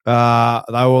Eagles, they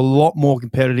were a lot more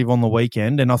competitive on the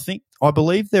weekend, and I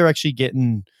believe they're actually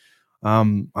getting. I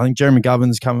think Jeremy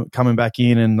McGovern's coming back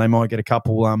in, and they might get a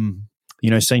couple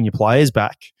senior players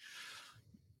back.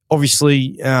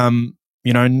 Obviously,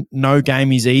 no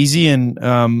game is easy, and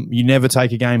you never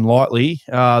take a game lightly.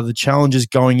 The challenges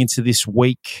going into this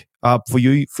week for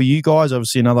you guys,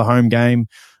 obviously another home game.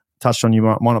 Touched on you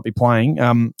might not be playing.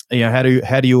 How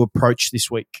do you approach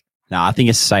this week? No, I think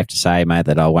it's safe to say, mate,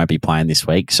 that I won't be playing this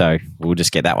week. So we'll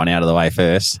just get that one out of the way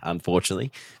first,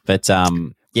 unfortunately. But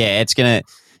it's gonna.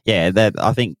 Yeah,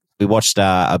 I think we watched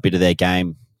a bit of their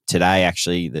game today,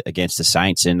 actually, against the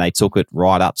Saints, and they took it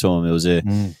right up to them.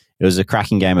 It was a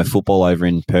cracking game of football over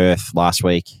in Perth last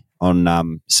week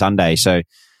on Sunday. So,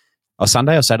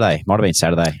 Sunday or Saturday? Might have been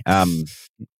Saturday.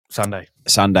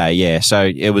 Sunday, yeah. So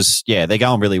it was, they're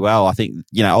going really well. I think,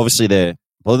 obviously they're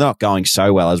not going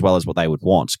so well as what they would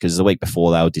want, because the week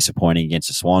before they were disappointing against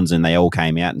the Swans, and they all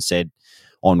came out and said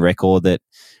on record that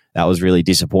was really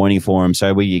disappointing for them.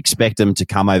 So we expect them to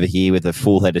come over here with a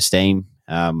full head of steam.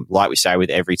 Like we say with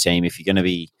every team, if you're going to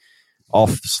be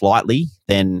off slightly,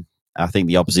 then I think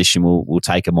the opposition will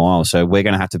take a mile. So we're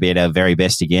going to have to be at our very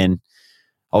best again.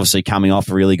 Obviously coming off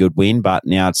a really good win, but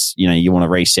now it's, you want to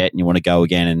reset and you want to go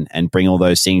again and bring all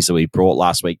those things that we brought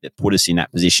last week that put us in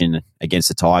that position against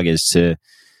the Tigers to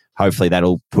hopefully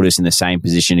that'll put us in the same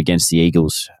position against the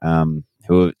Eagles,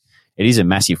 who it is a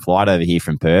massive flight over here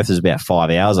from Perth. It's about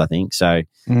 5 hours, I think. So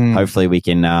hopefully we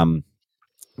can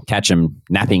catch them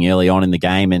napping early on in the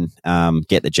game and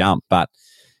get the jump. But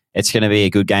it's going to be a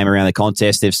good game around the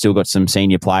contest. They've still got some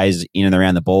senior players in and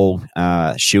around the ball.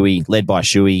 Shuey, led by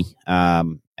Shuey,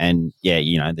 and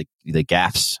the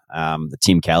Gaffs, the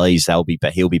Tim Kellys. He'll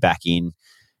be back in.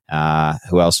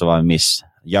 Who else have I missed?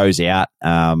 Yo's out.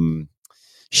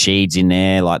 Sheed's in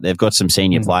there. Like, they've got some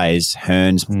senior players.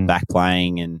 Hearn's back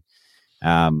playing, and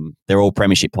they're all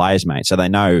premiership players, mate. So they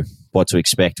know what to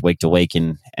expect week to week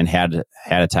and how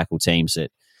to tackle teams that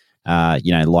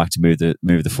like to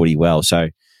move the footy well. So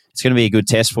it's going to be a good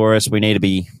test for us. We need to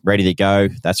be ready to go.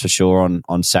 That's for sure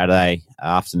on Saturday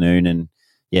afternoon. And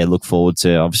yeah, look forward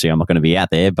to. Obviously, I'm not going to be out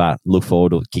there, but look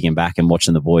forward to kicking back and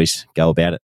watching the boys go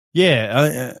about it.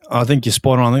 Yeah, I think you're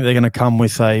spot on. I think they're going to come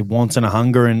with a want and a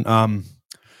hunger, and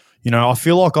I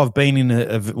feel like I've been in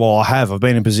I've been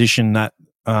in a position that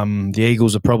the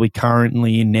Eagles are probably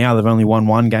currently in now. They've only won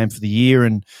one game for the year,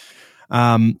 and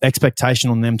expectation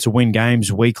on them to win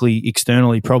games weekly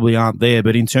externally probably aren't there,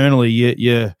 but internally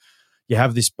you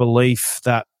have this belief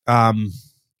that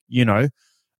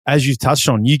as you've touched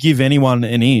on, you give anyone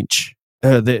an inch,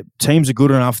 the teams are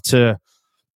good enough to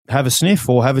have a sniff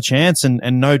or have a chance, and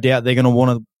no doubt they're going to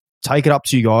want to take it up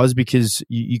to you guys, because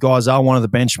you guys are one of the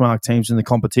benchmark teams in the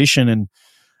competition.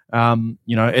 And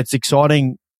it's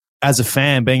exciting as a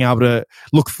fan being able to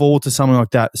look forward to something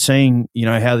like that, seeing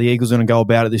how the Eagles are going to go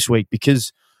about it this week,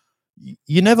 because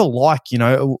you never like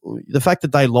the fact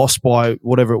that they lost by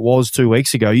whatever it was 2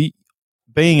 weeks ago.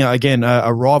 Being again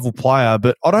a rival player,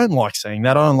 but I don't like seeing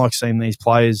that. I don't like seeing these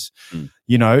players.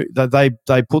 That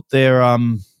they put their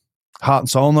heart and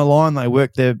soul on the line. They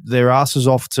work their asses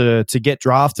off to get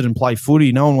drafted and play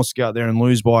footy. No one wants to go out there and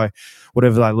lose by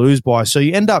whatever they lose by. So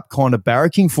you end up kind of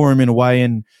barracking for them in a way.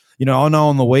 And I know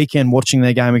on the weekend watching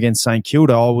their game against St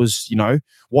Kilda, I was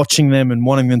watching them and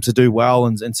wanting them to do well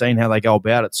and seeing how they go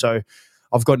about it. So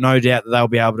I've got no doubt that they'll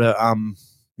be able to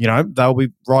they'll be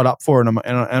right up for it,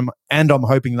 and I'm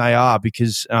hoping they are,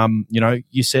 because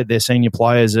you said their senior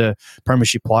players are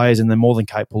premiership players and they're more than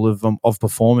capable of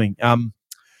performing. I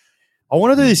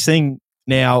want to do this thing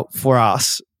now for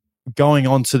us going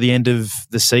on to the end of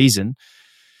the season.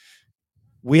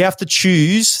 We have to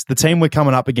choose the team we're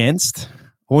coming up against.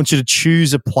 I want you to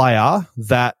choose a player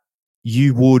that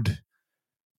you would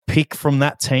pick from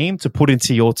that team to put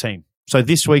into your team. So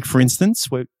this week, for instance,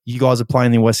 where you guys are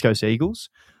playing the West Coast Eagles,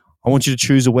 I want you to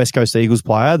choose a West Coast Eagles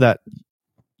player that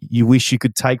you wish you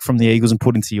could take from the Eagles and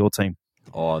put into your team.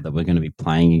 Oh, that we're going to be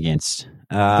playing against.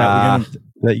 That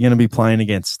you're going to be playing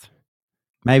against.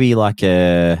 Maybe like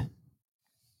a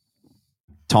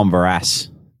Tom Barrass,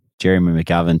 Jeremy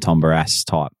McGovern, Tom Barrass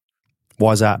type.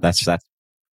 Why is that? That's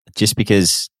just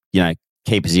because,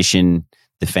 key position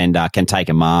defender, can take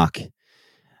a mark,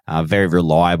 very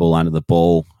reliable under the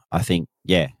ball. I think,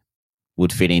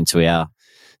 would fit into our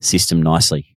system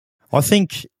nicely. I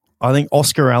think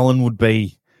Oscar Allen would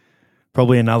be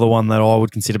probably another one that I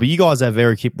would consider. But you guys have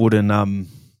Eric Hipwood and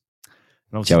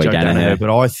obviously Joe Danaher.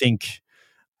 But I think,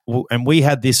 and we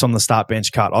had this on the start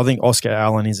bench cut, I think Oscar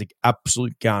Allen is an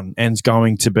absolute gun and is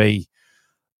going to be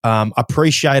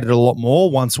appreciated a lot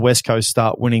more once West Coast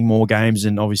start winning more games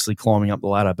and obviously climbing up the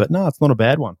ladder. But no, it's not a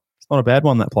bad one. It's not a bad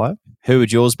one, that player. Who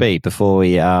would yours be before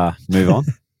we move on?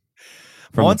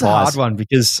 Mine's a hard one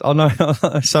because I know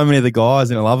so many of the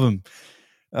guys and I love them.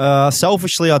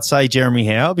 Selfishly, I'd say Jeremy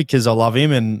Howe because I love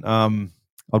him and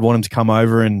I'd want him to come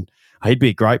over and he'd be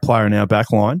a great player in our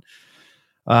back line.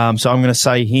 So I'm going to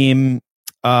say him.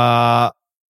 But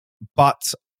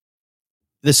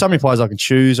there's so many players I can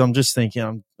choose. I'm just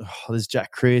thinking, there's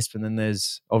Jack Crisp and then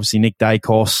there's obviously Nick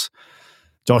Dacos,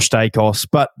 Josh Dacos.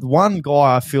 But one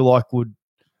guy I feel like would,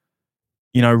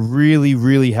 really,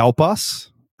 really help us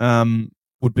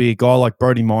would be a guy like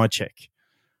Brody Mychek.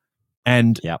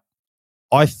 And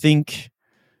I think,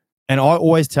 and I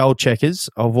always tell Checkers,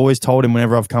 I've always told him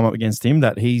whenever I've come up against him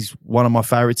that he's one of my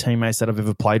favourite teammates that I've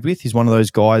ever played with. He's one of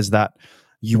those guys that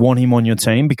you want him on your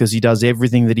team because he does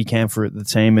everything that he can for the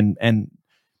team and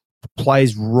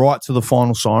plays right to the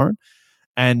final siren.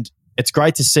 And it's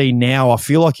great to see now. I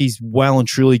feel like he's well and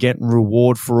truly getting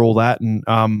reward for all that.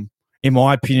 And in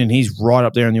my opinion, he's right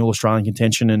up there in the All-Australian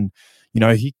contention. And,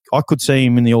 I could see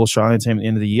him in the All-Australian team at the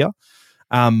end of the year.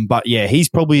 But, yeah, he's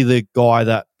probably the guy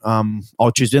that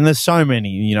I'll choose. And there's so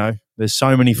many, there's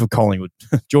so many for Collingwood.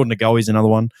 Jordan Agoe's another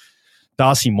one.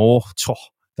 Darcy Moore.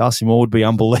 Darcy Moore would be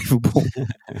unbelievable.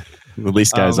 The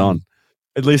list goes on.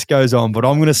 The list goes on. But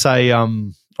I'm going to say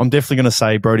I'm definitely going to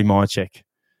say Brody Mychek.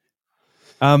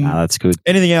 That's good.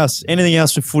 Anything else? Anything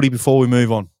else for footy before we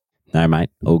move on? No, mate.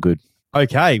 All good.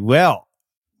 Okay, well,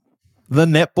 the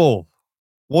netball.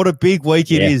 What a big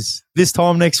week it is. This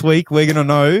time next week, we're going to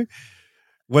know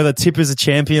whether Tipper's a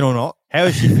champion or not. How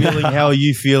is she feeling? How are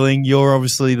you feeling? You're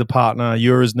obviously the partner.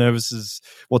 You're as nervous as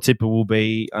what Tipper will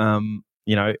be. How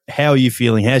are you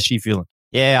feeling? How's she feeling?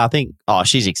 Yeah, I think,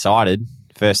 she's excited,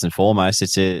 first and foremost.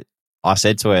 I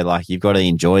said to her, like, you've got to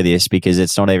enjoy this because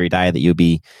it's not every day that you'll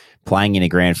be playing in a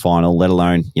grand final, let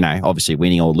alone, obviously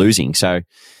winning or losing. So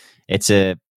it's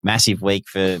a massive week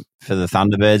for the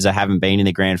Thunderbirds. They haven't been in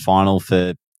the grand final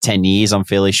for 10 years, I'm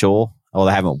fairly sure, or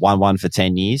they haven't won one for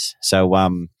 10 years. So,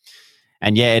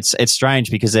 and yeah, it's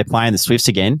strange because they're playing the Swifts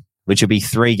again, which will be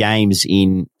 3 games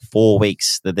in 4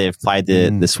 weeks that they've played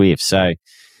the Swifts. So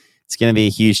it's going to be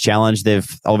a huge challenge. They've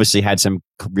obviously had some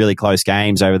really close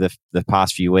games over the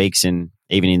past few weeks, and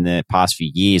even in the past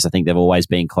few years, I think they've always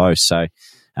been close. So,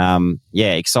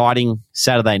 exciting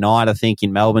Saturday night, I think,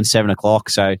 in Melbourne, 7:00.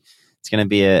 So it's going to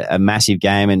be a massive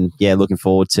game, and yeah, looking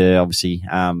forward to obviously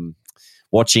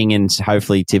watching, and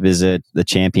hopefully Tipper's the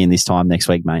champion this time next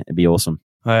week, mate. It'd be awesome.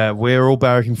 We're all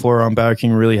barracking for her. I'm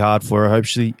barracking really hard for her.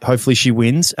 Hopefully she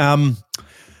wins.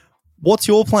 What's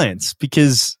your plans?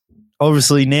 Because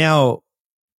obviously now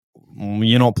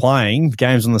you're not playing. The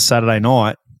game's on the Saturday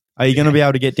night. Are you going to be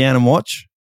able to get down and watch?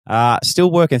 Still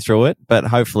working through it, but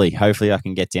hopefully I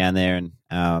can get down there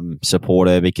and support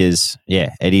her because,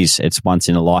 yeah, it's once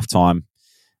in a lifetime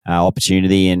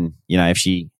opportunity. And,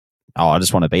 I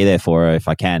just want to be there for her if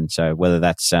I can. So whether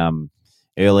that's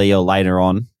early or later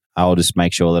on, I'll just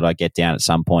make sure that I get down at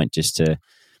some point just to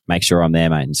make sure I'm there,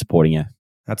 mate, and supporting her.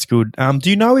 That's good. Do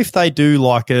you know if they do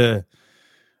like a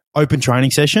open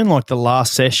training session, like the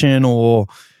last session, or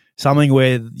something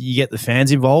where you get the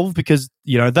fans involved? Because,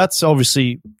 that's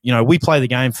obviously, we play the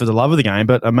game for the love of the game,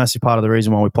 but a massive part of the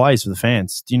reason why we play is for the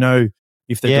fans. Do you know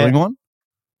if they're doing one?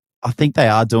 I think they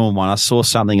are doing one. I saw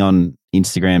something on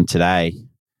Instagram today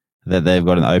that they've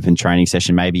got an open training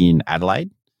session maybe in Adelaide.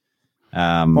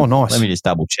 Nice. Let me just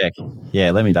double check.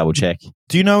 Yeah, let me double check.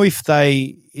 Do you know if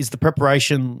is the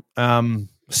preparation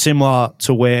similar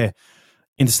to where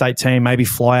interstate team maybe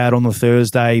fly out on the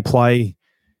Thursday, play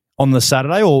on the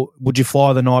Saturday, or would you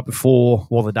fly the night before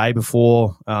or the day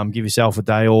before, give yourself a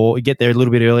day, or get there a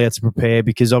little bit earlier to prepare?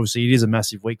 Because obviously it is a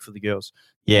massive week for the girls.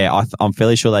 Yeah, I'm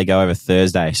fairly sure they go over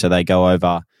Thursday. So they go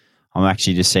over, I'm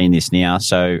actually just seeing this now.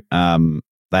 So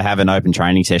they have an open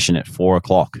training session at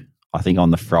 4:00, I think,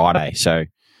 on the Friday. So,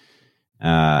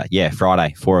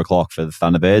 Friday, 4:00 for the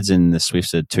Thunderbirds, and the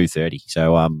Swifts at 2:30.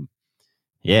 So,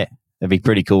 it'd be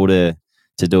pretty cool to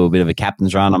do a bit of a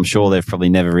captain's run. I'm sure they've probably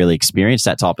never really experienced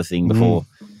that type of thing before,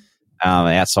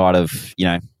 outside of,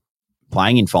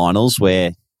 playing in finals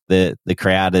where the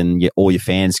crowd and all your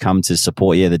fans come to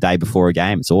support you the day before a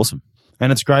game. It's awesome.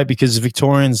 And it's great because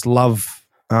Victorians love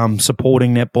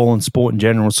supporting netball and sport in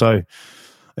general. So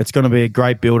it's going to be a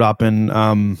great build-up, and,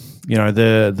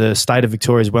 the state of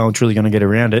Victoria is well and truly going to get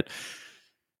around it.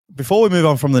 Before we move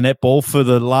on from the netball for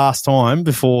the last time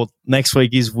before next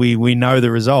week is we know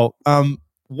the result,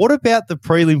 what about the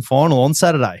prelim final on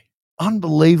Saturday?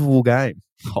 Unbelievable game.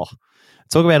 Oh,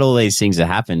 talk about all these things that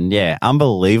happened. Yeah,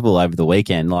 unbelievable over the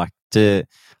weekend. I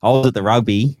was at the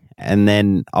rugby, and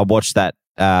then I watched that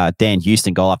Dan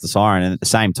Houston goal after siren, and at the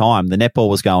same time, the netball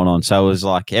was going on. So it was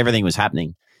like everything was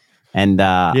happening. And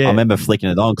I remember flicking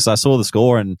it on because I saw the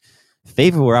score, and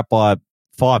Fever were up by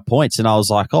 5 points, and I was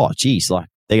like, oh, geez,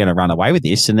 they're going to run away with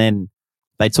this. And then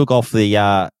they took off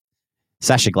the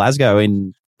Sasha Glasgow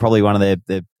in probably one of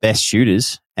their best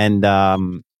shooters, and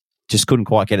just couldn't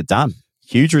quite get it done.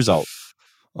 Huge result.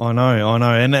 I know.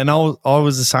 And I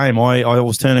was the same. I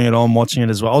was turning it on, watching it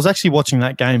as well. I was actually watching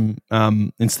that game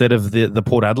instead of the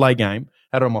Port Adelaide game.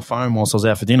 Had it on my phone whilst I was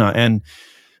out for dinner. And,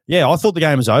 yeah, I thought the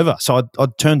game was over. So I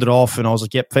turned it off, and I was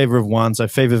like, yep, Fever have won. So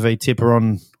Fever v Tipper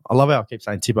on – I love how I keep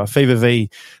saying Tipper. Fever v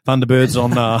Thunderbirds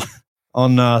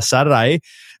on Saturday.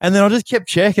 And then I just kept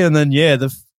checking, and then,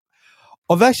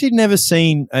 I've actually never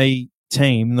seen a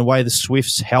team in the way the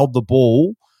Swifts held the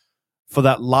ball for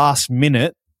that last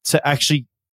minute to actually,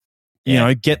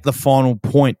 get the final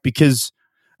point, because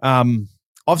I've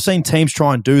seen teams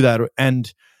try and do that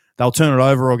and they'll turn it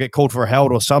over or get called for a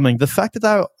held or something. The fact that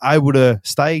they were able to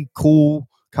stay cool,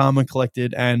 calm and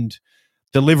collected and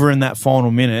deliver in that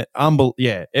final minute,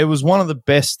 it was one of the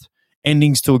best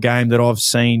endings to a game that I've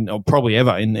seen, or probably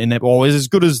ever in netball. It was as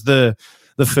good as the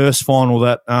first final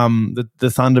that the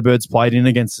Thunderbirds played in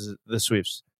against the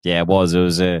Swifts. Yeah, it was. It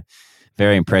was a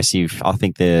very impressive. I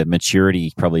think the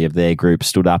maturity probably of their group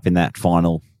stood up in that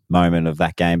final moment of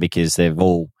that game, because I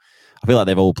feel like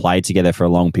they've all played together for a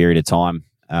long period of time,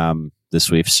 the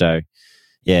Swifts. So,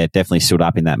 yeah, definitely stood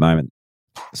up in that moment.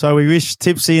 So we wish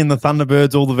Tipsy and the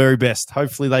Thunderbirds all the very best.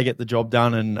 Hopefully they get the job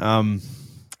done, and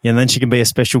and then she can be a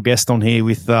special guest on here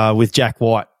with Jack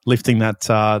White lifting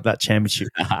that championship.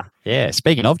 Yeah.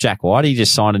 Speaking of Jack White, he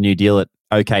just signed a new deal at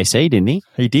OKC, didn't he?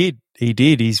 He did.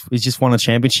 He's just won a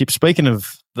championship. Speaking of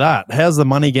that, how's the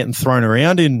money getting thrown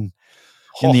around in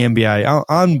the NBA?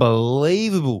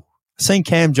 Unbelievable. Seen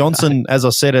Cam Johnson, as I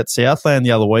said, at Southland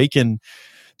the other week, and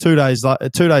 2 days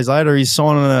later, he's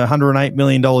signing a $108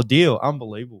 million deal.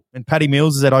 Unbelievable. And Patty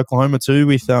Mills is at Oklahoma too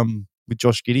with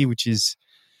Josh Giddey, which is,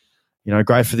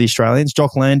 great for the Australians.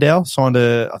 Jock Landau signed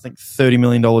I think $30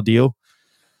 million deal.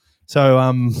 So,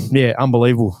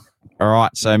 unbelievable. All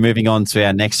right, so moving on to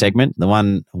our next segment, the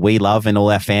one we love and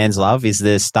all our fans love is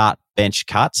the start bench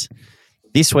cut.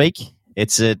 This week,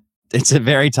 it's a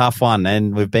very tough one,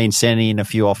 and we've been sending in a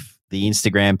few off the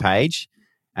Instagram page,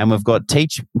 and we've got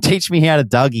Teach Me How to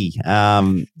Dougie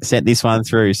sent this one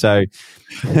through. So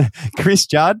Chris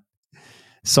Judd,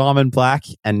 Simon Black,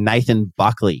 and Nathan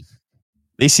Buckley.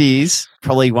 This is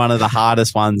probably one of the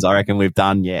hardest ones I reckon we've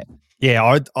done yet.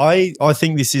 Yeah, I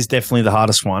think this is definitely the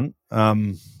hardest one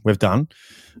we've done.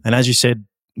 And as you said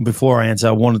before I answer,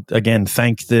 I want to, again,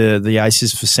 thank the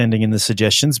Aces for sending in the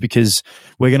suggestions, because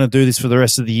we're going to do this for the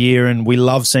rest of the year, and we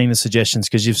love seeing the suggestions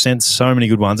because you've sent so many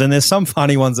good ones. And there's some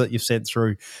funny ones that you've sent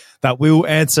through that we'll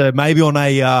answer maybe on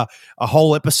a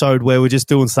whole episode where we're just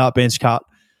doing start bench cut.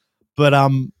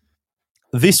 But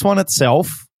this one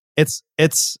itself, it's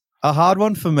a hard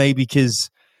one for me because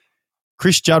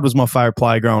Chris Judd was my favourite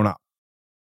player growing up.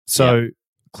 So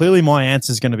clearly my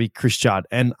answer is going to be Chris Judd.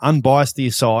 And unbiased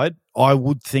aside, I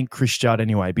would think Chris Judd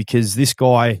anyway, because this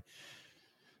guy,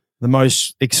 the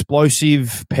most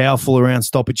explosive, powerful around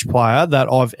stoppage player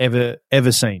that I've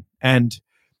ever seen. And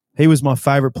he was my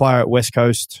favourite player at West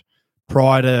Coast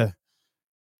prior to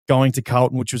going to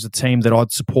Carlton, which was a team that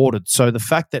I'd supported. So the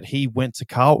fact that he went to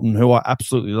Carlton, who I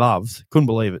absolutely loved, couldn't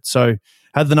believe it. So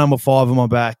had the number 5 on my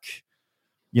back,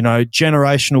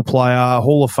 generational player,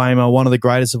 Hall of Famer, one of the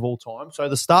greatest of all time. So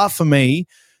the start for me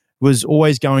was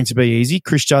always going to be easy.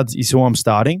 Chris Judd is who I'm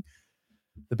starting.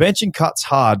 The bench and cut's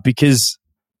hard because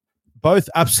both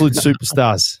absolute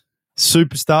superstars.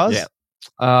 Yeah.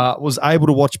 Was able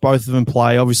to watch both of them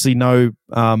play. Obviously,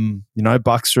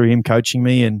 Bucks through him coaching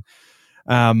me, and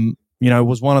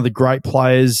was one of the great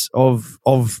players of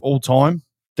all time,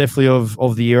 definitely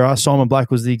of the era. Simon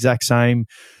Black was the exact same.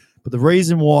 But the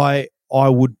reason why I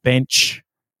would bench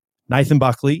Nathan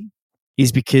Buckley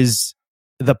is because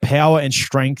the power and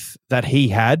strength that he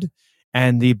had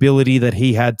and the ability that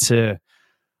he had to,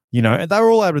 they were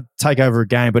all able to take over a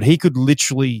game, but he could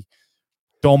literally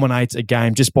dominate a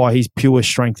game just by his pure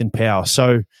strength and power.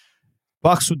 So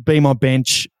Bucks would be my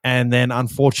bench, and then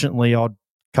unfortunately I'd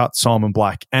cut Simon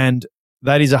Black. And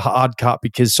that is a hard cut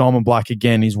because Simon Black,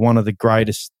 again, is one of the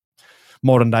greatest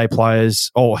modern-day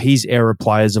players, or his era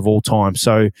players of all time.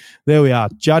 So there we are.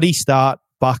 Juddy start,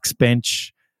 Bucks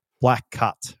bench, Black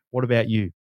cut. What about you?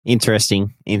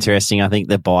 Interesting. I think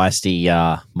the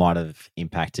biasy might have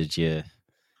impacted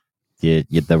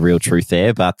the real truth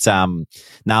there. But now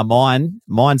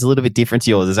mine's a little bit different to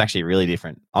yours. It's actually really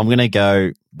different. I'm going to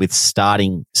go with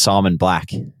starting Simon Black.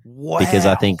 Wow. Because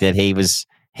I think that he was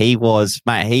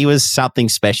something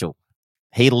special.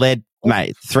 He led,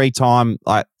 mate, 3-time,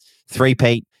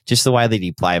 three-peat, just the way that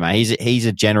he played, mate. He's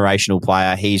a generational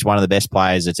player. He's one of the best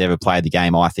players that's ever played the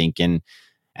game, I think. And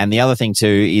the other thing too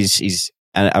is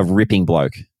a ripping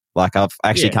bloke. Like, I've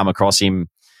actually come across him,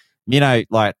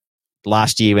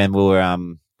 last year when we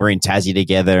were in Tassie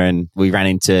together, and we ran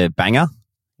into Banger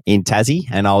in Tassie,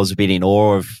 and I was a bit in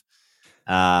awe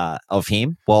of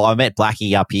him. Well, I met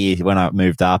Blackie up here when I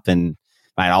moved up, and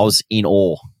mate, I was in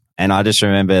awe. And I just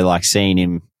remember seeing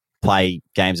him play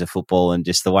games of football, and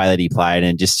just the way that he played,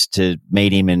 and just to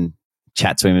meet him and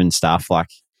chat to him and stuff,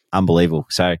 unbelievable.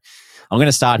 So I'm going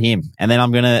to start him, and then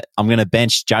I'm going to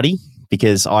bench Juddy,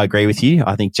 because I agree with you.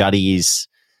 I think Juddy is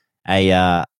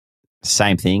a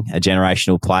same thing, a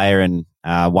generational player, and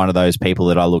one of those people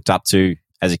that I looked up to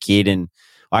as a kid. And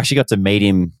I actually got to meet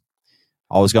him.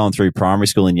 I was going through primary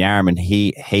school in Yarram, and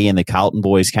he and the Carlton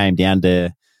boys came down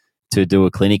to do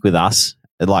a clinic with us.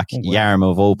 Yarram,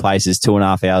 of all places,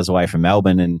 2.5 hours away from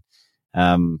Melbourne. And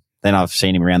then I've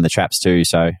seen him around the traps too.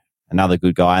 So another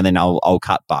good guy. And then I'll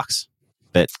cut Bucks.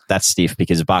 But that's stiff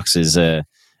because Bucks is an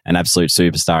absolute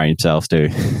superstar himself too.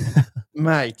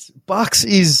 Mate, Bucks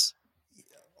is,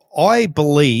 I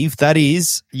believe that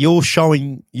is, you're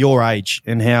showing your age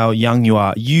and how young you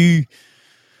are. You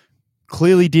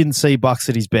clearly didn't see Bucks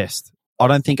at his best. I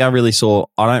didn't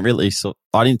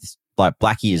like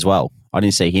Blackie as well. I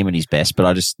didn't see him at his best, but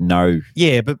I just know.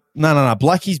 Yeah, but no.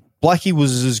 Blackie's Blackie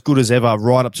was as good as ever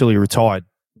right up till he retired,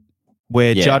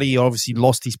 where Juddy obviously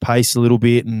lost his pace a little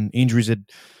bit and injuries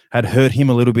had hurt him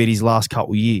a little bit his last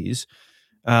couple of years.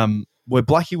 Where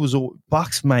Blackie was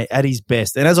Bucks, mate, at his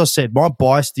best. And as I said, my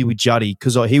bias with Juddy,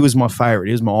 because he was my favourite.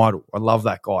 He was my idol. I love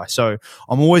that guy. So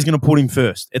I'm always going to put him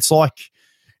first. It's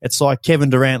like Kevin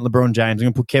Durant, LeBron James. I'm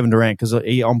going to put Kevin Durant because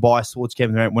I'm biased towards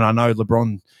Kevin Durant when I know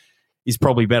LeBron is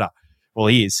probably better. Well,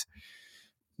 he is.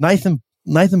 Nathan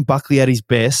Buckley at his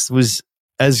best was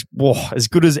as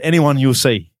good as anyone you'll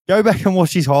see. Go back and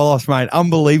watch his highlights, mate.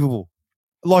 Unbelievable.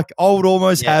 Like, I would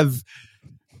almost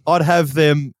I'd have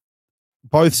them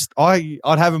both. I'd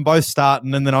have them both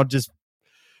starting, and then I'd just.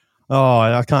 Oh,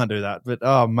 I can't do that.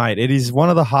 But mate, it is one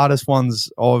of the hardest ones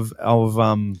of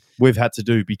we've had to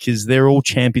do because they're all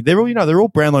champion. They're all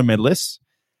Brownlow medalists.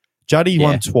 Juddy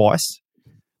won twice.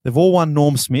 They've all won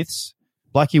Norm Smiths.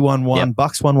 Blackie won one. Yep.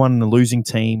 Bucks won one in the losing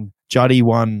team. Juddy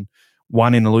won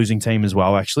one in the losing team as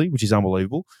well, actually, which is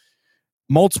unbelievable.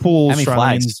 Multiple Australians.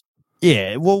 Flags?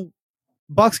 Yeah, well,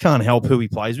 Bucks can't help who he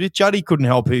plays with. Juddy couldn't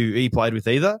help who he played with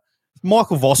either.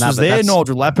 Michael Voss was there.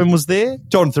 Nigel Lappin was there.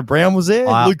 Jonathan Brown was there.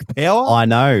 Luke Power. I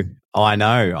know.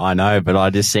 But I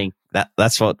just think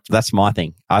that's my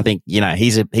thing. I think,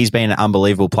 he's been an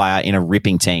unbelievable player in a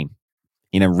ripping team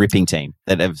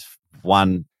that have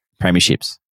won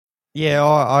premierships. Yeah,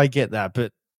 I get that,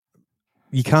 but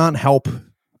you can't help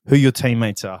who your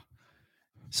teammates are.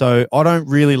 So I don't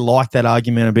really like that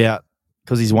argument about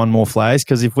because he's won more flags,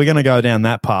 because if we're going to go down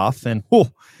that path, then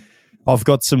I've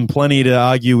got plenty to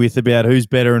argue with about who's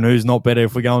better and who's not better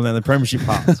if we're going down the premiership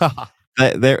path.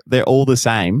 They're all the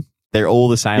same. They're all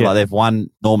the same. Yeah. Like, they've won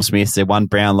Norm Smiths, they've won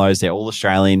Brownlows, they're all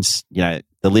Australians. The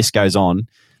list goes on.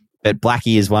 But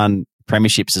Blackie has won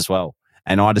premierships as well.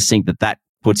 And I just think that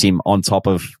puts him on top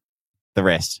of the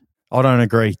rest. I don't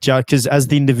agree. Because as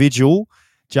the individual,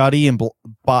 Juddy and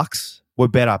Bucks were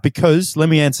better. Because, let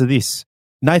me answer this.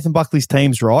 Nathan Buckley's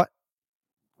team's right.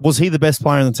 Was he the best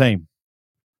player in the team?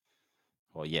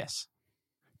 Well, yes.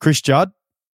 Chris Judd.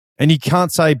 And you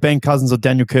can't say Ben Cousins or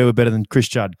Daniel Kerr were better than Chris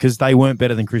Judd because they weren't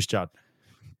better than Chris Judd.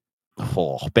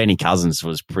 Oh, Benny Cousins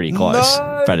was pretty close,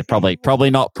 but probably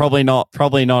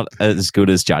not as good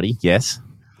as Juddy. Yes.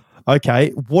 Okay.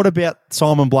 What about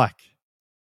Simon Black?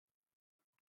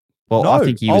 Well, I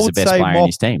think he was the best player in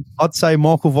his team. I'd say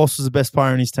Michael Voss was the best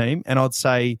player in his team, and I'd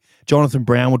say Jonathan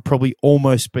Brown would probably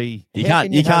almost be. You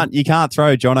can't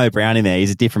throw John O'Brien in there.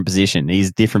 He's a different position.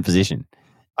 Okay,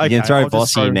 you can throw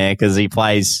Voss in there because he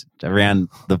plays around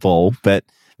the ball, but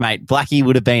mate, Blackie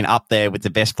would have been up there with the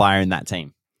best player in that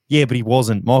team. Yeah, but he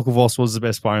wasn't. Michael Voss was the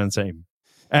best player in the team,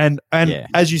 and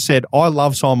as you said, I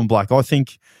love Simon Black. I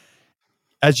think,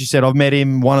 as you said, I've met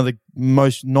him, one of the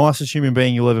most nicest human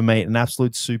being you'll ever meet, an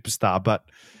absolute superstar. But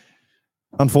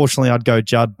unfortunately, I'd go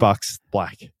Judd, Bucks,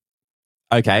 Black.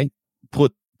 Okay,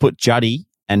 put Juddy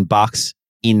and Bucks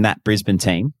in that Brisbane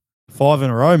team. 5 in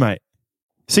a row, mate.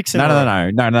 6 in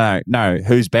a row. No.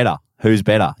 Who's better?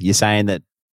 You're saying that?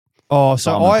 Oh,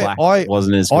 so Simon Black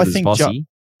wasn't as good as Bossy.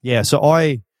 So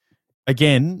I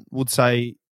again would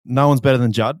say no one's better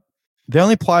than Judd. The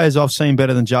only players I've seen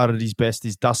better than Judd at his best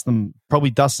is Dustin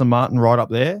Martin right up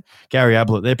there, Gary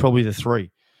Ablett. They're probably the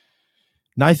three.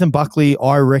 Nathan Buckley,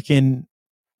 I reckon.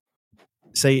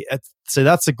 See,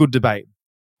 that's a good debate.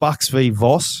 Bucks v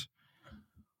Voss.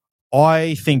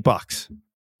 I think Bucks.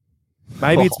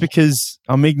 Maybe it's because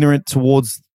I'm ignorant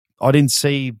towards. I didn't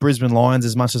see Brisbane Lions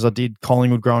as much as I did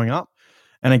Collingwood growing up.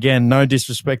 And again, no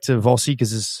disrespect to Vossi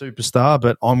because he's a superstar,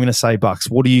 but I'm going to say Bucks.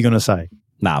 What are you going to say?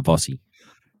 Nah, Vossi.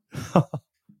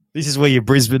 This is where your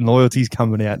Brisbane loyalty's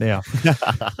coming out now.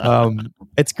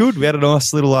 It's good. We had a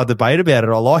nice little debate about it.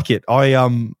 I like it.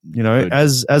 Good.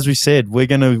 As we said, we're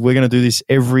gonna do this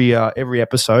every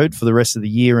episode for the rest of the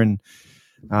year, and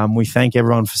we thank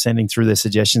everyone for sending through their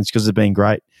suggestions because they've been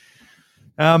great.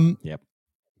 Yep.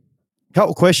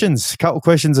 Couple questions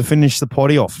to finish the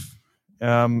potty off.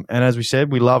 And as we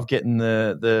said, we love getting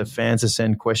the fans to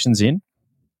send questions in.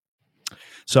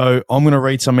 So I'm going to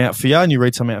read some out for you and you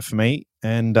read some out for me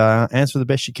and answer the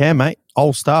best you can, mate.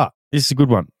 I'll start. This is a good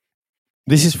one.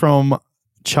 This is from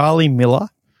Charlie Miller.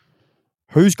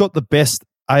 Who's got the best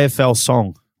AFL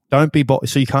song? Don't be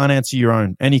so you can't answer your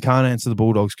own and you can't answer the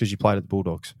Bulldogs because you played at the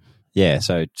Bulldogs. Yeah,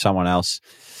 so someone else.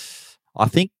 I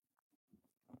think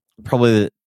probably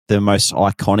the most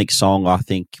iconic song I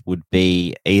think would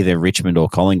be either Richmond or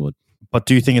Collingwood. But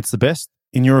do you think it's the best?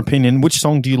 In your opinion, which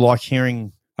song do you like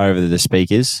hearing over the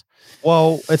speakers?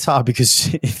 Well, it's hard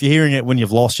because if you're hearing it when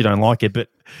you've lost, you don't like it. But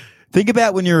think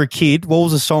about when you were a kid, what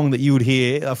was a song that you would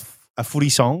hear, a footy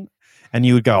song, and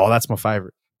you would go, oh, that's my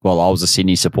favourite? Well, I was a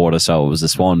Sydney supporter, so it was the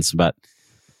Swans. But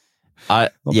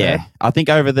Yeah, bad. I think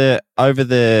over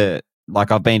the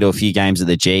like I've been to a few games at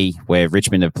the G where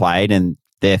Richmond have played and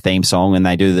their theme song and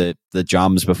they do the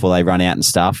drums before they run out and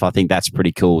stuff. I think that's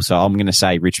pretty cool. So I'm going to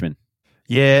say Richmond.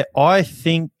 Yeah, I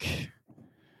think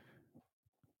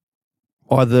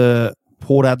either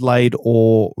Port Adelaide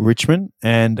or Richmond.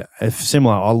 And if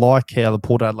similar, I like how the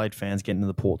Port Adelaide fans get into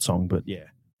the Port song. But yeah,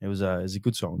 it was a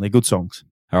good song. They're good songs.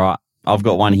 All right, I've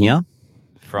got one here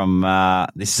from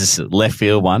this is a left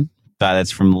field one, but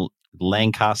it's from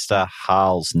Lancaster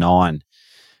Harles 9.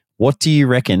 What do you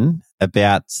reckon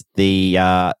about the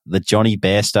Johnny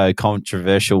Bairstow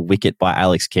controversial wicket by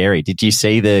Alex Carey? Did you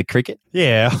see the cricket?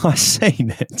 Yeah, I seen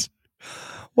it.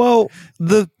 Well,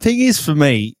 the thing is for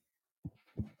me,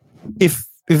 if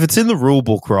it's in the rule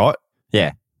book, right?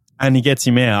 Yeah, and he gets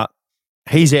him out,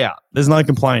 he's out. There's no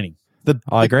complaining.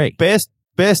 I agree.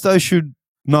 Bairstow should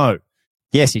know.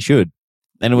 Yes, he should.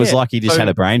 And it was like he just had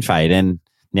a brain fade, and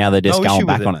now they're just going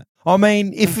back on it. I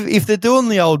mean, if they're doing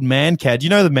the old man cad, you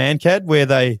know the man cad where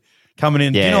they coming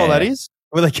in. Yeah. Do you know what that is?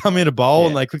 Where they come in a bowl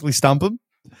and they quickly stump them.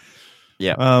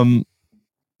 Yeah.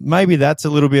 Maybe that's a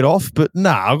little bit off, but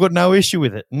I've got no issue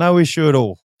with it. No issue at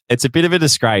all. It's a bit of a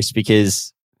disgrace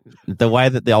because the way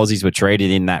that the Aussies were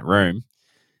treated in that room,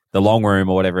 the long room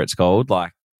or whatever it's called,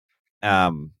 like,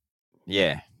 out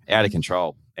of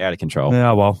control. Out of control.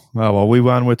 Oh, well. We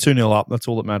won. We're 2-0 up. That's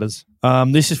all that matters.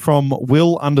 This is from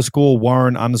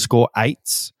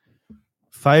Will_Warren_8s.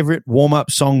 Favorite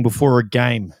warm-up song before a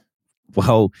game?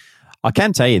 Well, I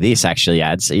can tell you this, actually,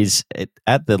 Ads,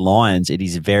 at the Lions, it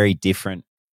is a very different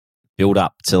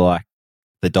build-up to, like,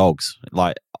 the Dogs.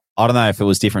 Like, I don't know if it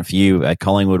was different for you at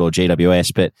Collingwood or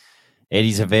GWS, but it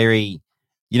is a very...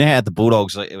 You know how at the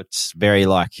Bulldogs, it's very,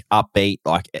 like, upbeat,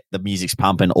 like, the music's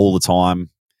pumping all the time.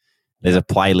 There's a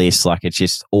playlist, like it's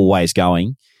just always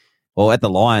going. Well, at the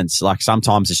Lions, like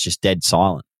sometimes it's just dead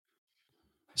silent.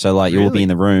 So like you'll be in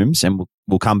the rooms and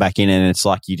we'll come back in and it's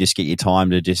like you just get your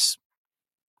time to just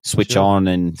switch on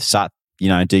and start,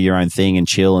 do your own thing and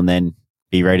chill and then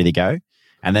be ready to go.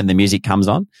 And then the music comes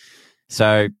on.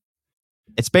 So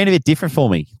it's been a bit different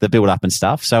for me, the build up and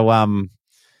stuff. So I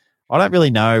don't really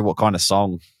know what kind of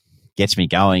song gets me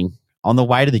going. On the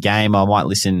way to the game, I might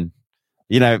listen,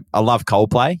 I love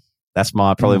Coldplay. That's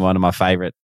probably one of my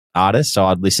favorite artists. So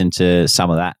I'd listen to some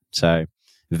of that. So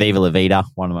Viva La Vida,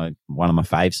 one of my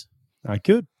faves.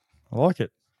 Good. I like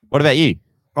it. What about you?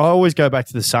 I always go back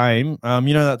to the same.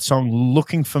 You know that song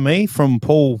 "Looking for Me" from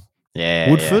Paul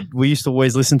Woodford. Yeah. We used to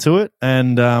always listen to it.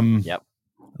 And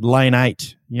Lane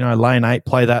 8. Lane 8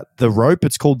 play that. The Rope.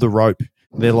 It's called The Rope.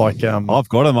 They're like I've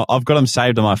got them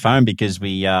saved on my phone because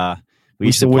we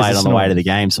used to play it on the way to the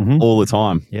games all the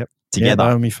time. Yep. Together. Yeah,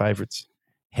 they were my favourites.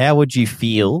 How would you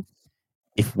feel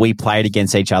if we played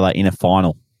against each other in a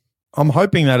final? I'm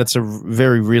hoping that it's a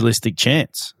very realistic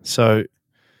chance. So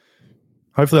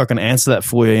hopefully I can answer that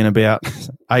for you in about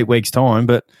 8 weeks' time.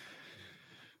 But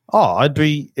it'd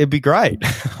be great.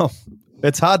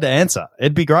 It's hard to answer.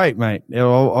 It'd be great, mate.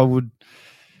 I would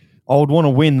want to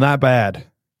win that bad. I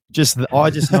just know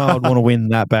I'd want to win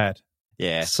that bad.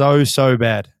 Yeah, so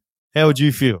bad. How would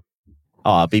you feel?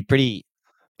 It'd be pretty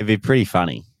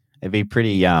funny. It'd be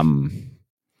pretty, I'd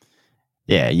be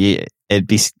a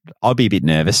bit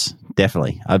nervous.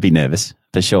 Definitely. I'd be nervous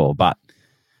for sure, but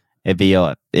it'd be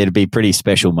a pretty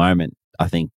special moment, I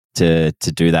think, to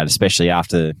do that, especially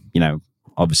after,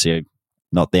 obviously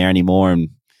not there anymore. And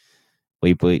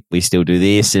we still do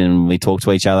this and we talk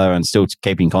to each other and still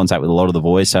keep in contact with a lot of the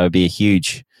boys. So it'd be a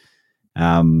huge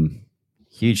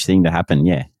thing to happen.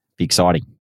 Yeah. Be exciting.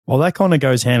 Well, that kind of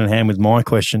goes hand in hand with my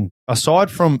question.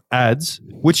 Aside from Ads,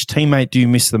 which teammate do you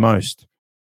miss the most?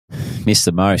 Miss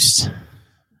the most?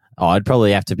 I'd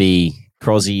probably have to be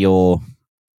Crosby or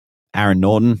Aaron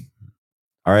Norton,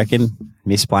 I reckon.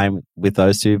 Miss playing with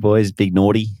those two boys, Big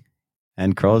Naughty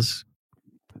and Cros.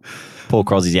 Poor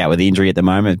Crosby's out with injury at the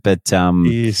moment, but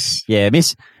yes. Yeah,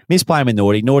 miss playing with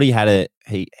Naughty. Naughty had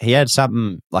he had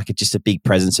something like just a big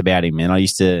presence about him, and I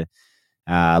used to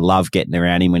love getting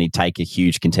around him when he'd take a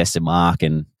huge contested mark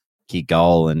and kick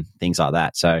goal and things like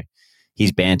that. So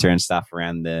his banter and stuff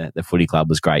around the footy club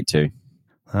was great too.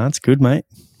 That's good, mate.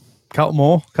 Couple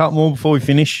more before we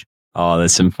finish. Oh,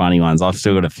 there's some funny ones. I've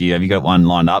still got a few. Have you got one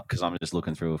lined up? Because I'm just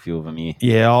looking through a few of them here.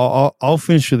 Yeah, I'll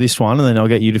finish with this one and then I'll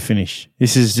get you to finish.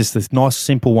 This is just a nice,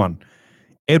 simple one.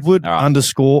 Edward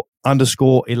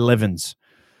 __11s.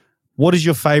 What is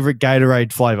your favourite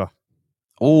Gatorade flavour?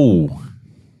 Oh,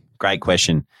 great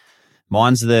question.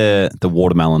 Mine's the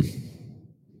watermelon.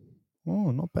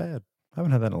 Oh, not bad. I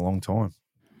haven't had that in a long time.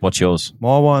 What's yours?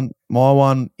 My one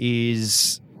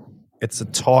is it's a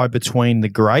tie between the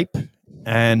grape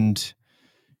and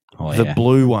Oh, the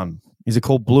blue one. Is it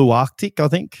called Blue Arctic, I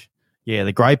think? Yeah,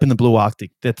 the grape and the Blue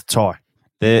Arctic. That's the tie.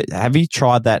 Have you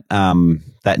tried that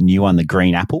that new one, the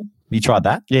green apple? Have you tried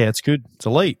that? Yeah, it's good. It's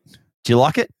elite. Do you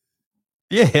like it?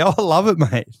 Yeah, I love it,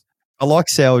 mate. I like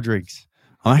sour drinks.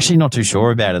 I'm actually not too sure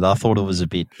about it. I thought it was a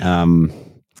bit rough.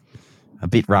 A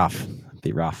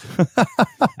bit rough.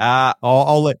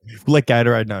 I'll let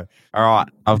Gatorade know. All right,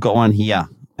 I've got one here.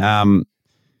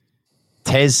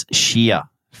 Tez Shear,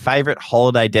 favorite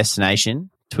holiday destination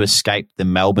to escape the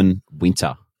Melbourne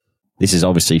winter. This is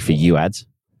obviously for you, Ads.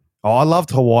 Oh, I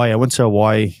loved Hawaii. I went to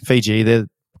Hawaii, Fiji. They're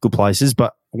good places.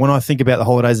 But when I think about the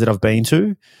holidays that I've been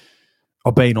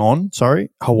on,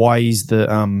 Hawaii's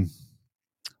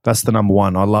that's the number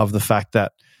one. I love the fact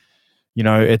that, you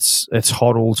know, it's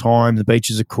hot all the time. The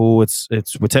beaches are cool.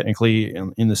 We're technically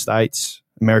in the States,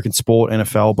 American sport,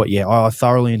 NFL. But yeah, I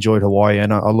thoroughly enjoyed Hawaii,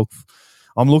 and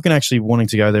I'm looking actually wanting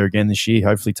to go there again this year.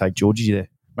 Hopefully, take Georgie there.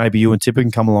 Maybe you and Tipper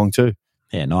can come along too.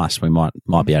 Yeah, nice. We might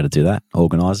be able to do that.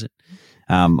 Organise it.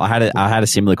 I had a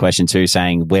similar question too,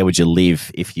 saying where would you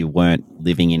live if you weren't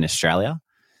living in Australia,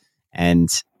 and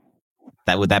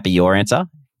would that be your answer?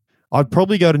 I'd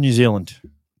probably go to New Zealand.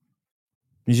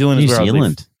 New Zealand is where I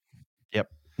live. Yep.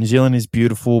 New Zealand is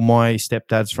beautiful. My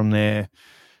stepdad's from there.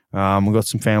 We've got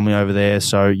some family over there.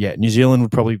 So, yeah, New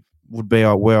Zealand would be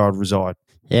where I'd reside.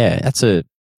 Yeah, that's a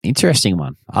interesting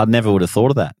one. I never would have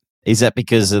thought of that. Is that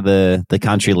because of the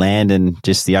country land and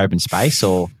just the open space,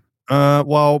 or?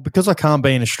 Well, because I can't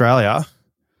be in Australia,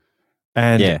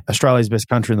 and Australia's the best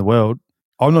country in the world.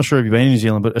 I'm not sure if you've been in New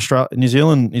Zealand, but New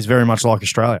Zealand is very much like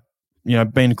Australia. You know,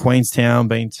 been to Queenstown,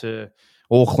 been to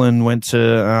Auckland, went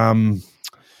to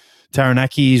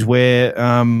Taranaki is where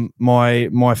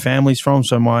my family's from.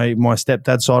 So my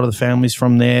stepdad's side of the family's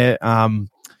from there.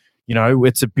 You know,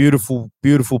 it's a beautiful,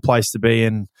 beautiful place to be.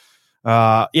 And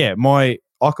I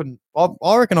reckon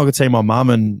I could see my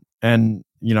mum and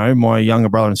you know, my younger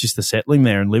brother and sister settling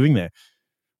there and living there.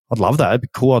 I'd love that. It'd be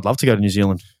cool. I'd love to go to New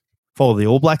Zealand, follow the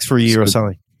All Blacks for a year or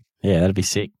something. Yeah, that'd be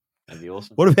sick. That'd be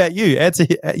awesome. What about you?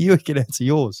 You can answer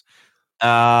yours.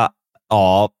 I'd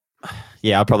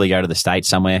probably go to the States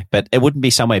somewhere, but it wouldn't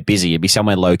be somewhere busy. It'd be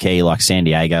somewhere low key, like San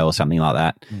Diego or something like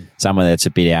that. Somewhere that's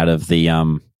a bit out of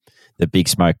the big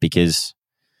smoke, because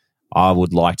I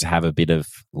would like to have a bit of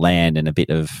land and a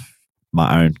bit of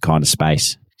my own kind of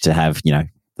space to have, you know,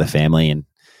 the family and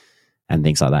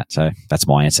things like that. So that's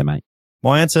my answer, mate.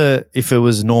 My answer, if it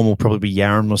was normal, probably be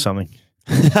Yarram or something.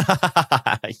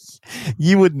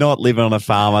 You would not live on a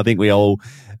farm. I think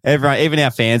everyone, even our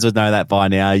fans would know that by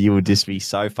now. You would just be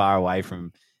so far away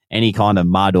from any kind of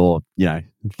mud or, you know,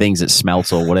 things that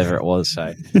smelt or whatever it was.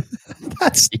 So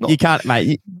you can't,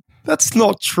 mate. That's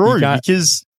not true,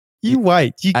 because you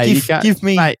wait. Give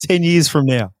me, mate, 10 years from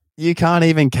now. You can't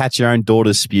even catch your own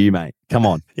daughter's spew, mate. Come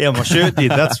on. Yeah, my shirt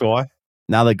did. That's why.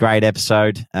 Another great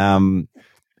episode.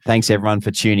 Thanks everyone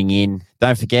for tuning in.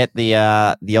 Don't forget the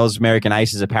Oz American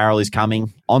Aces apparel is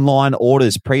coming. Online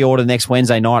orders, pre-order next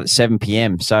Wednesday night at 7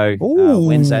 p.m. So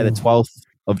Wednesday the 12th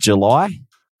of July.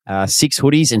 6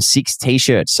 hoodies and 6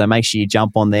 t-shirts. So make sure you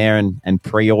jump on there and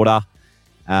pre-order.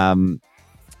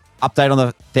 Update on the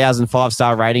 1,000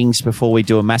 5-star ratings before we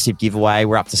do a massive giveaway.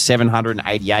 We're up to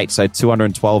 788, so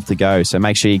 212 to go. So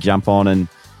make sure you jump on and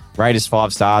rate us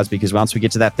 5 stars, because once we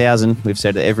get to that 1,000, we've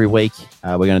said it every week,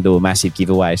 we're going to do a massive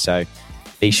giveaway. So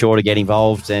be sure to get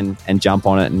involved and jump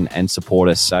on it and support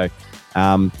us. So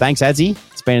thanks, Adzi.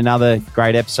 It's been another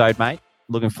great episode, mate.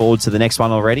 Looking forward to the next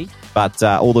one already. But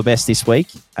all the best this week.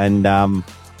 And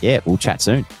we'll chat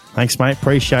soon. Thanks, mate.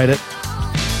 Appreciate it.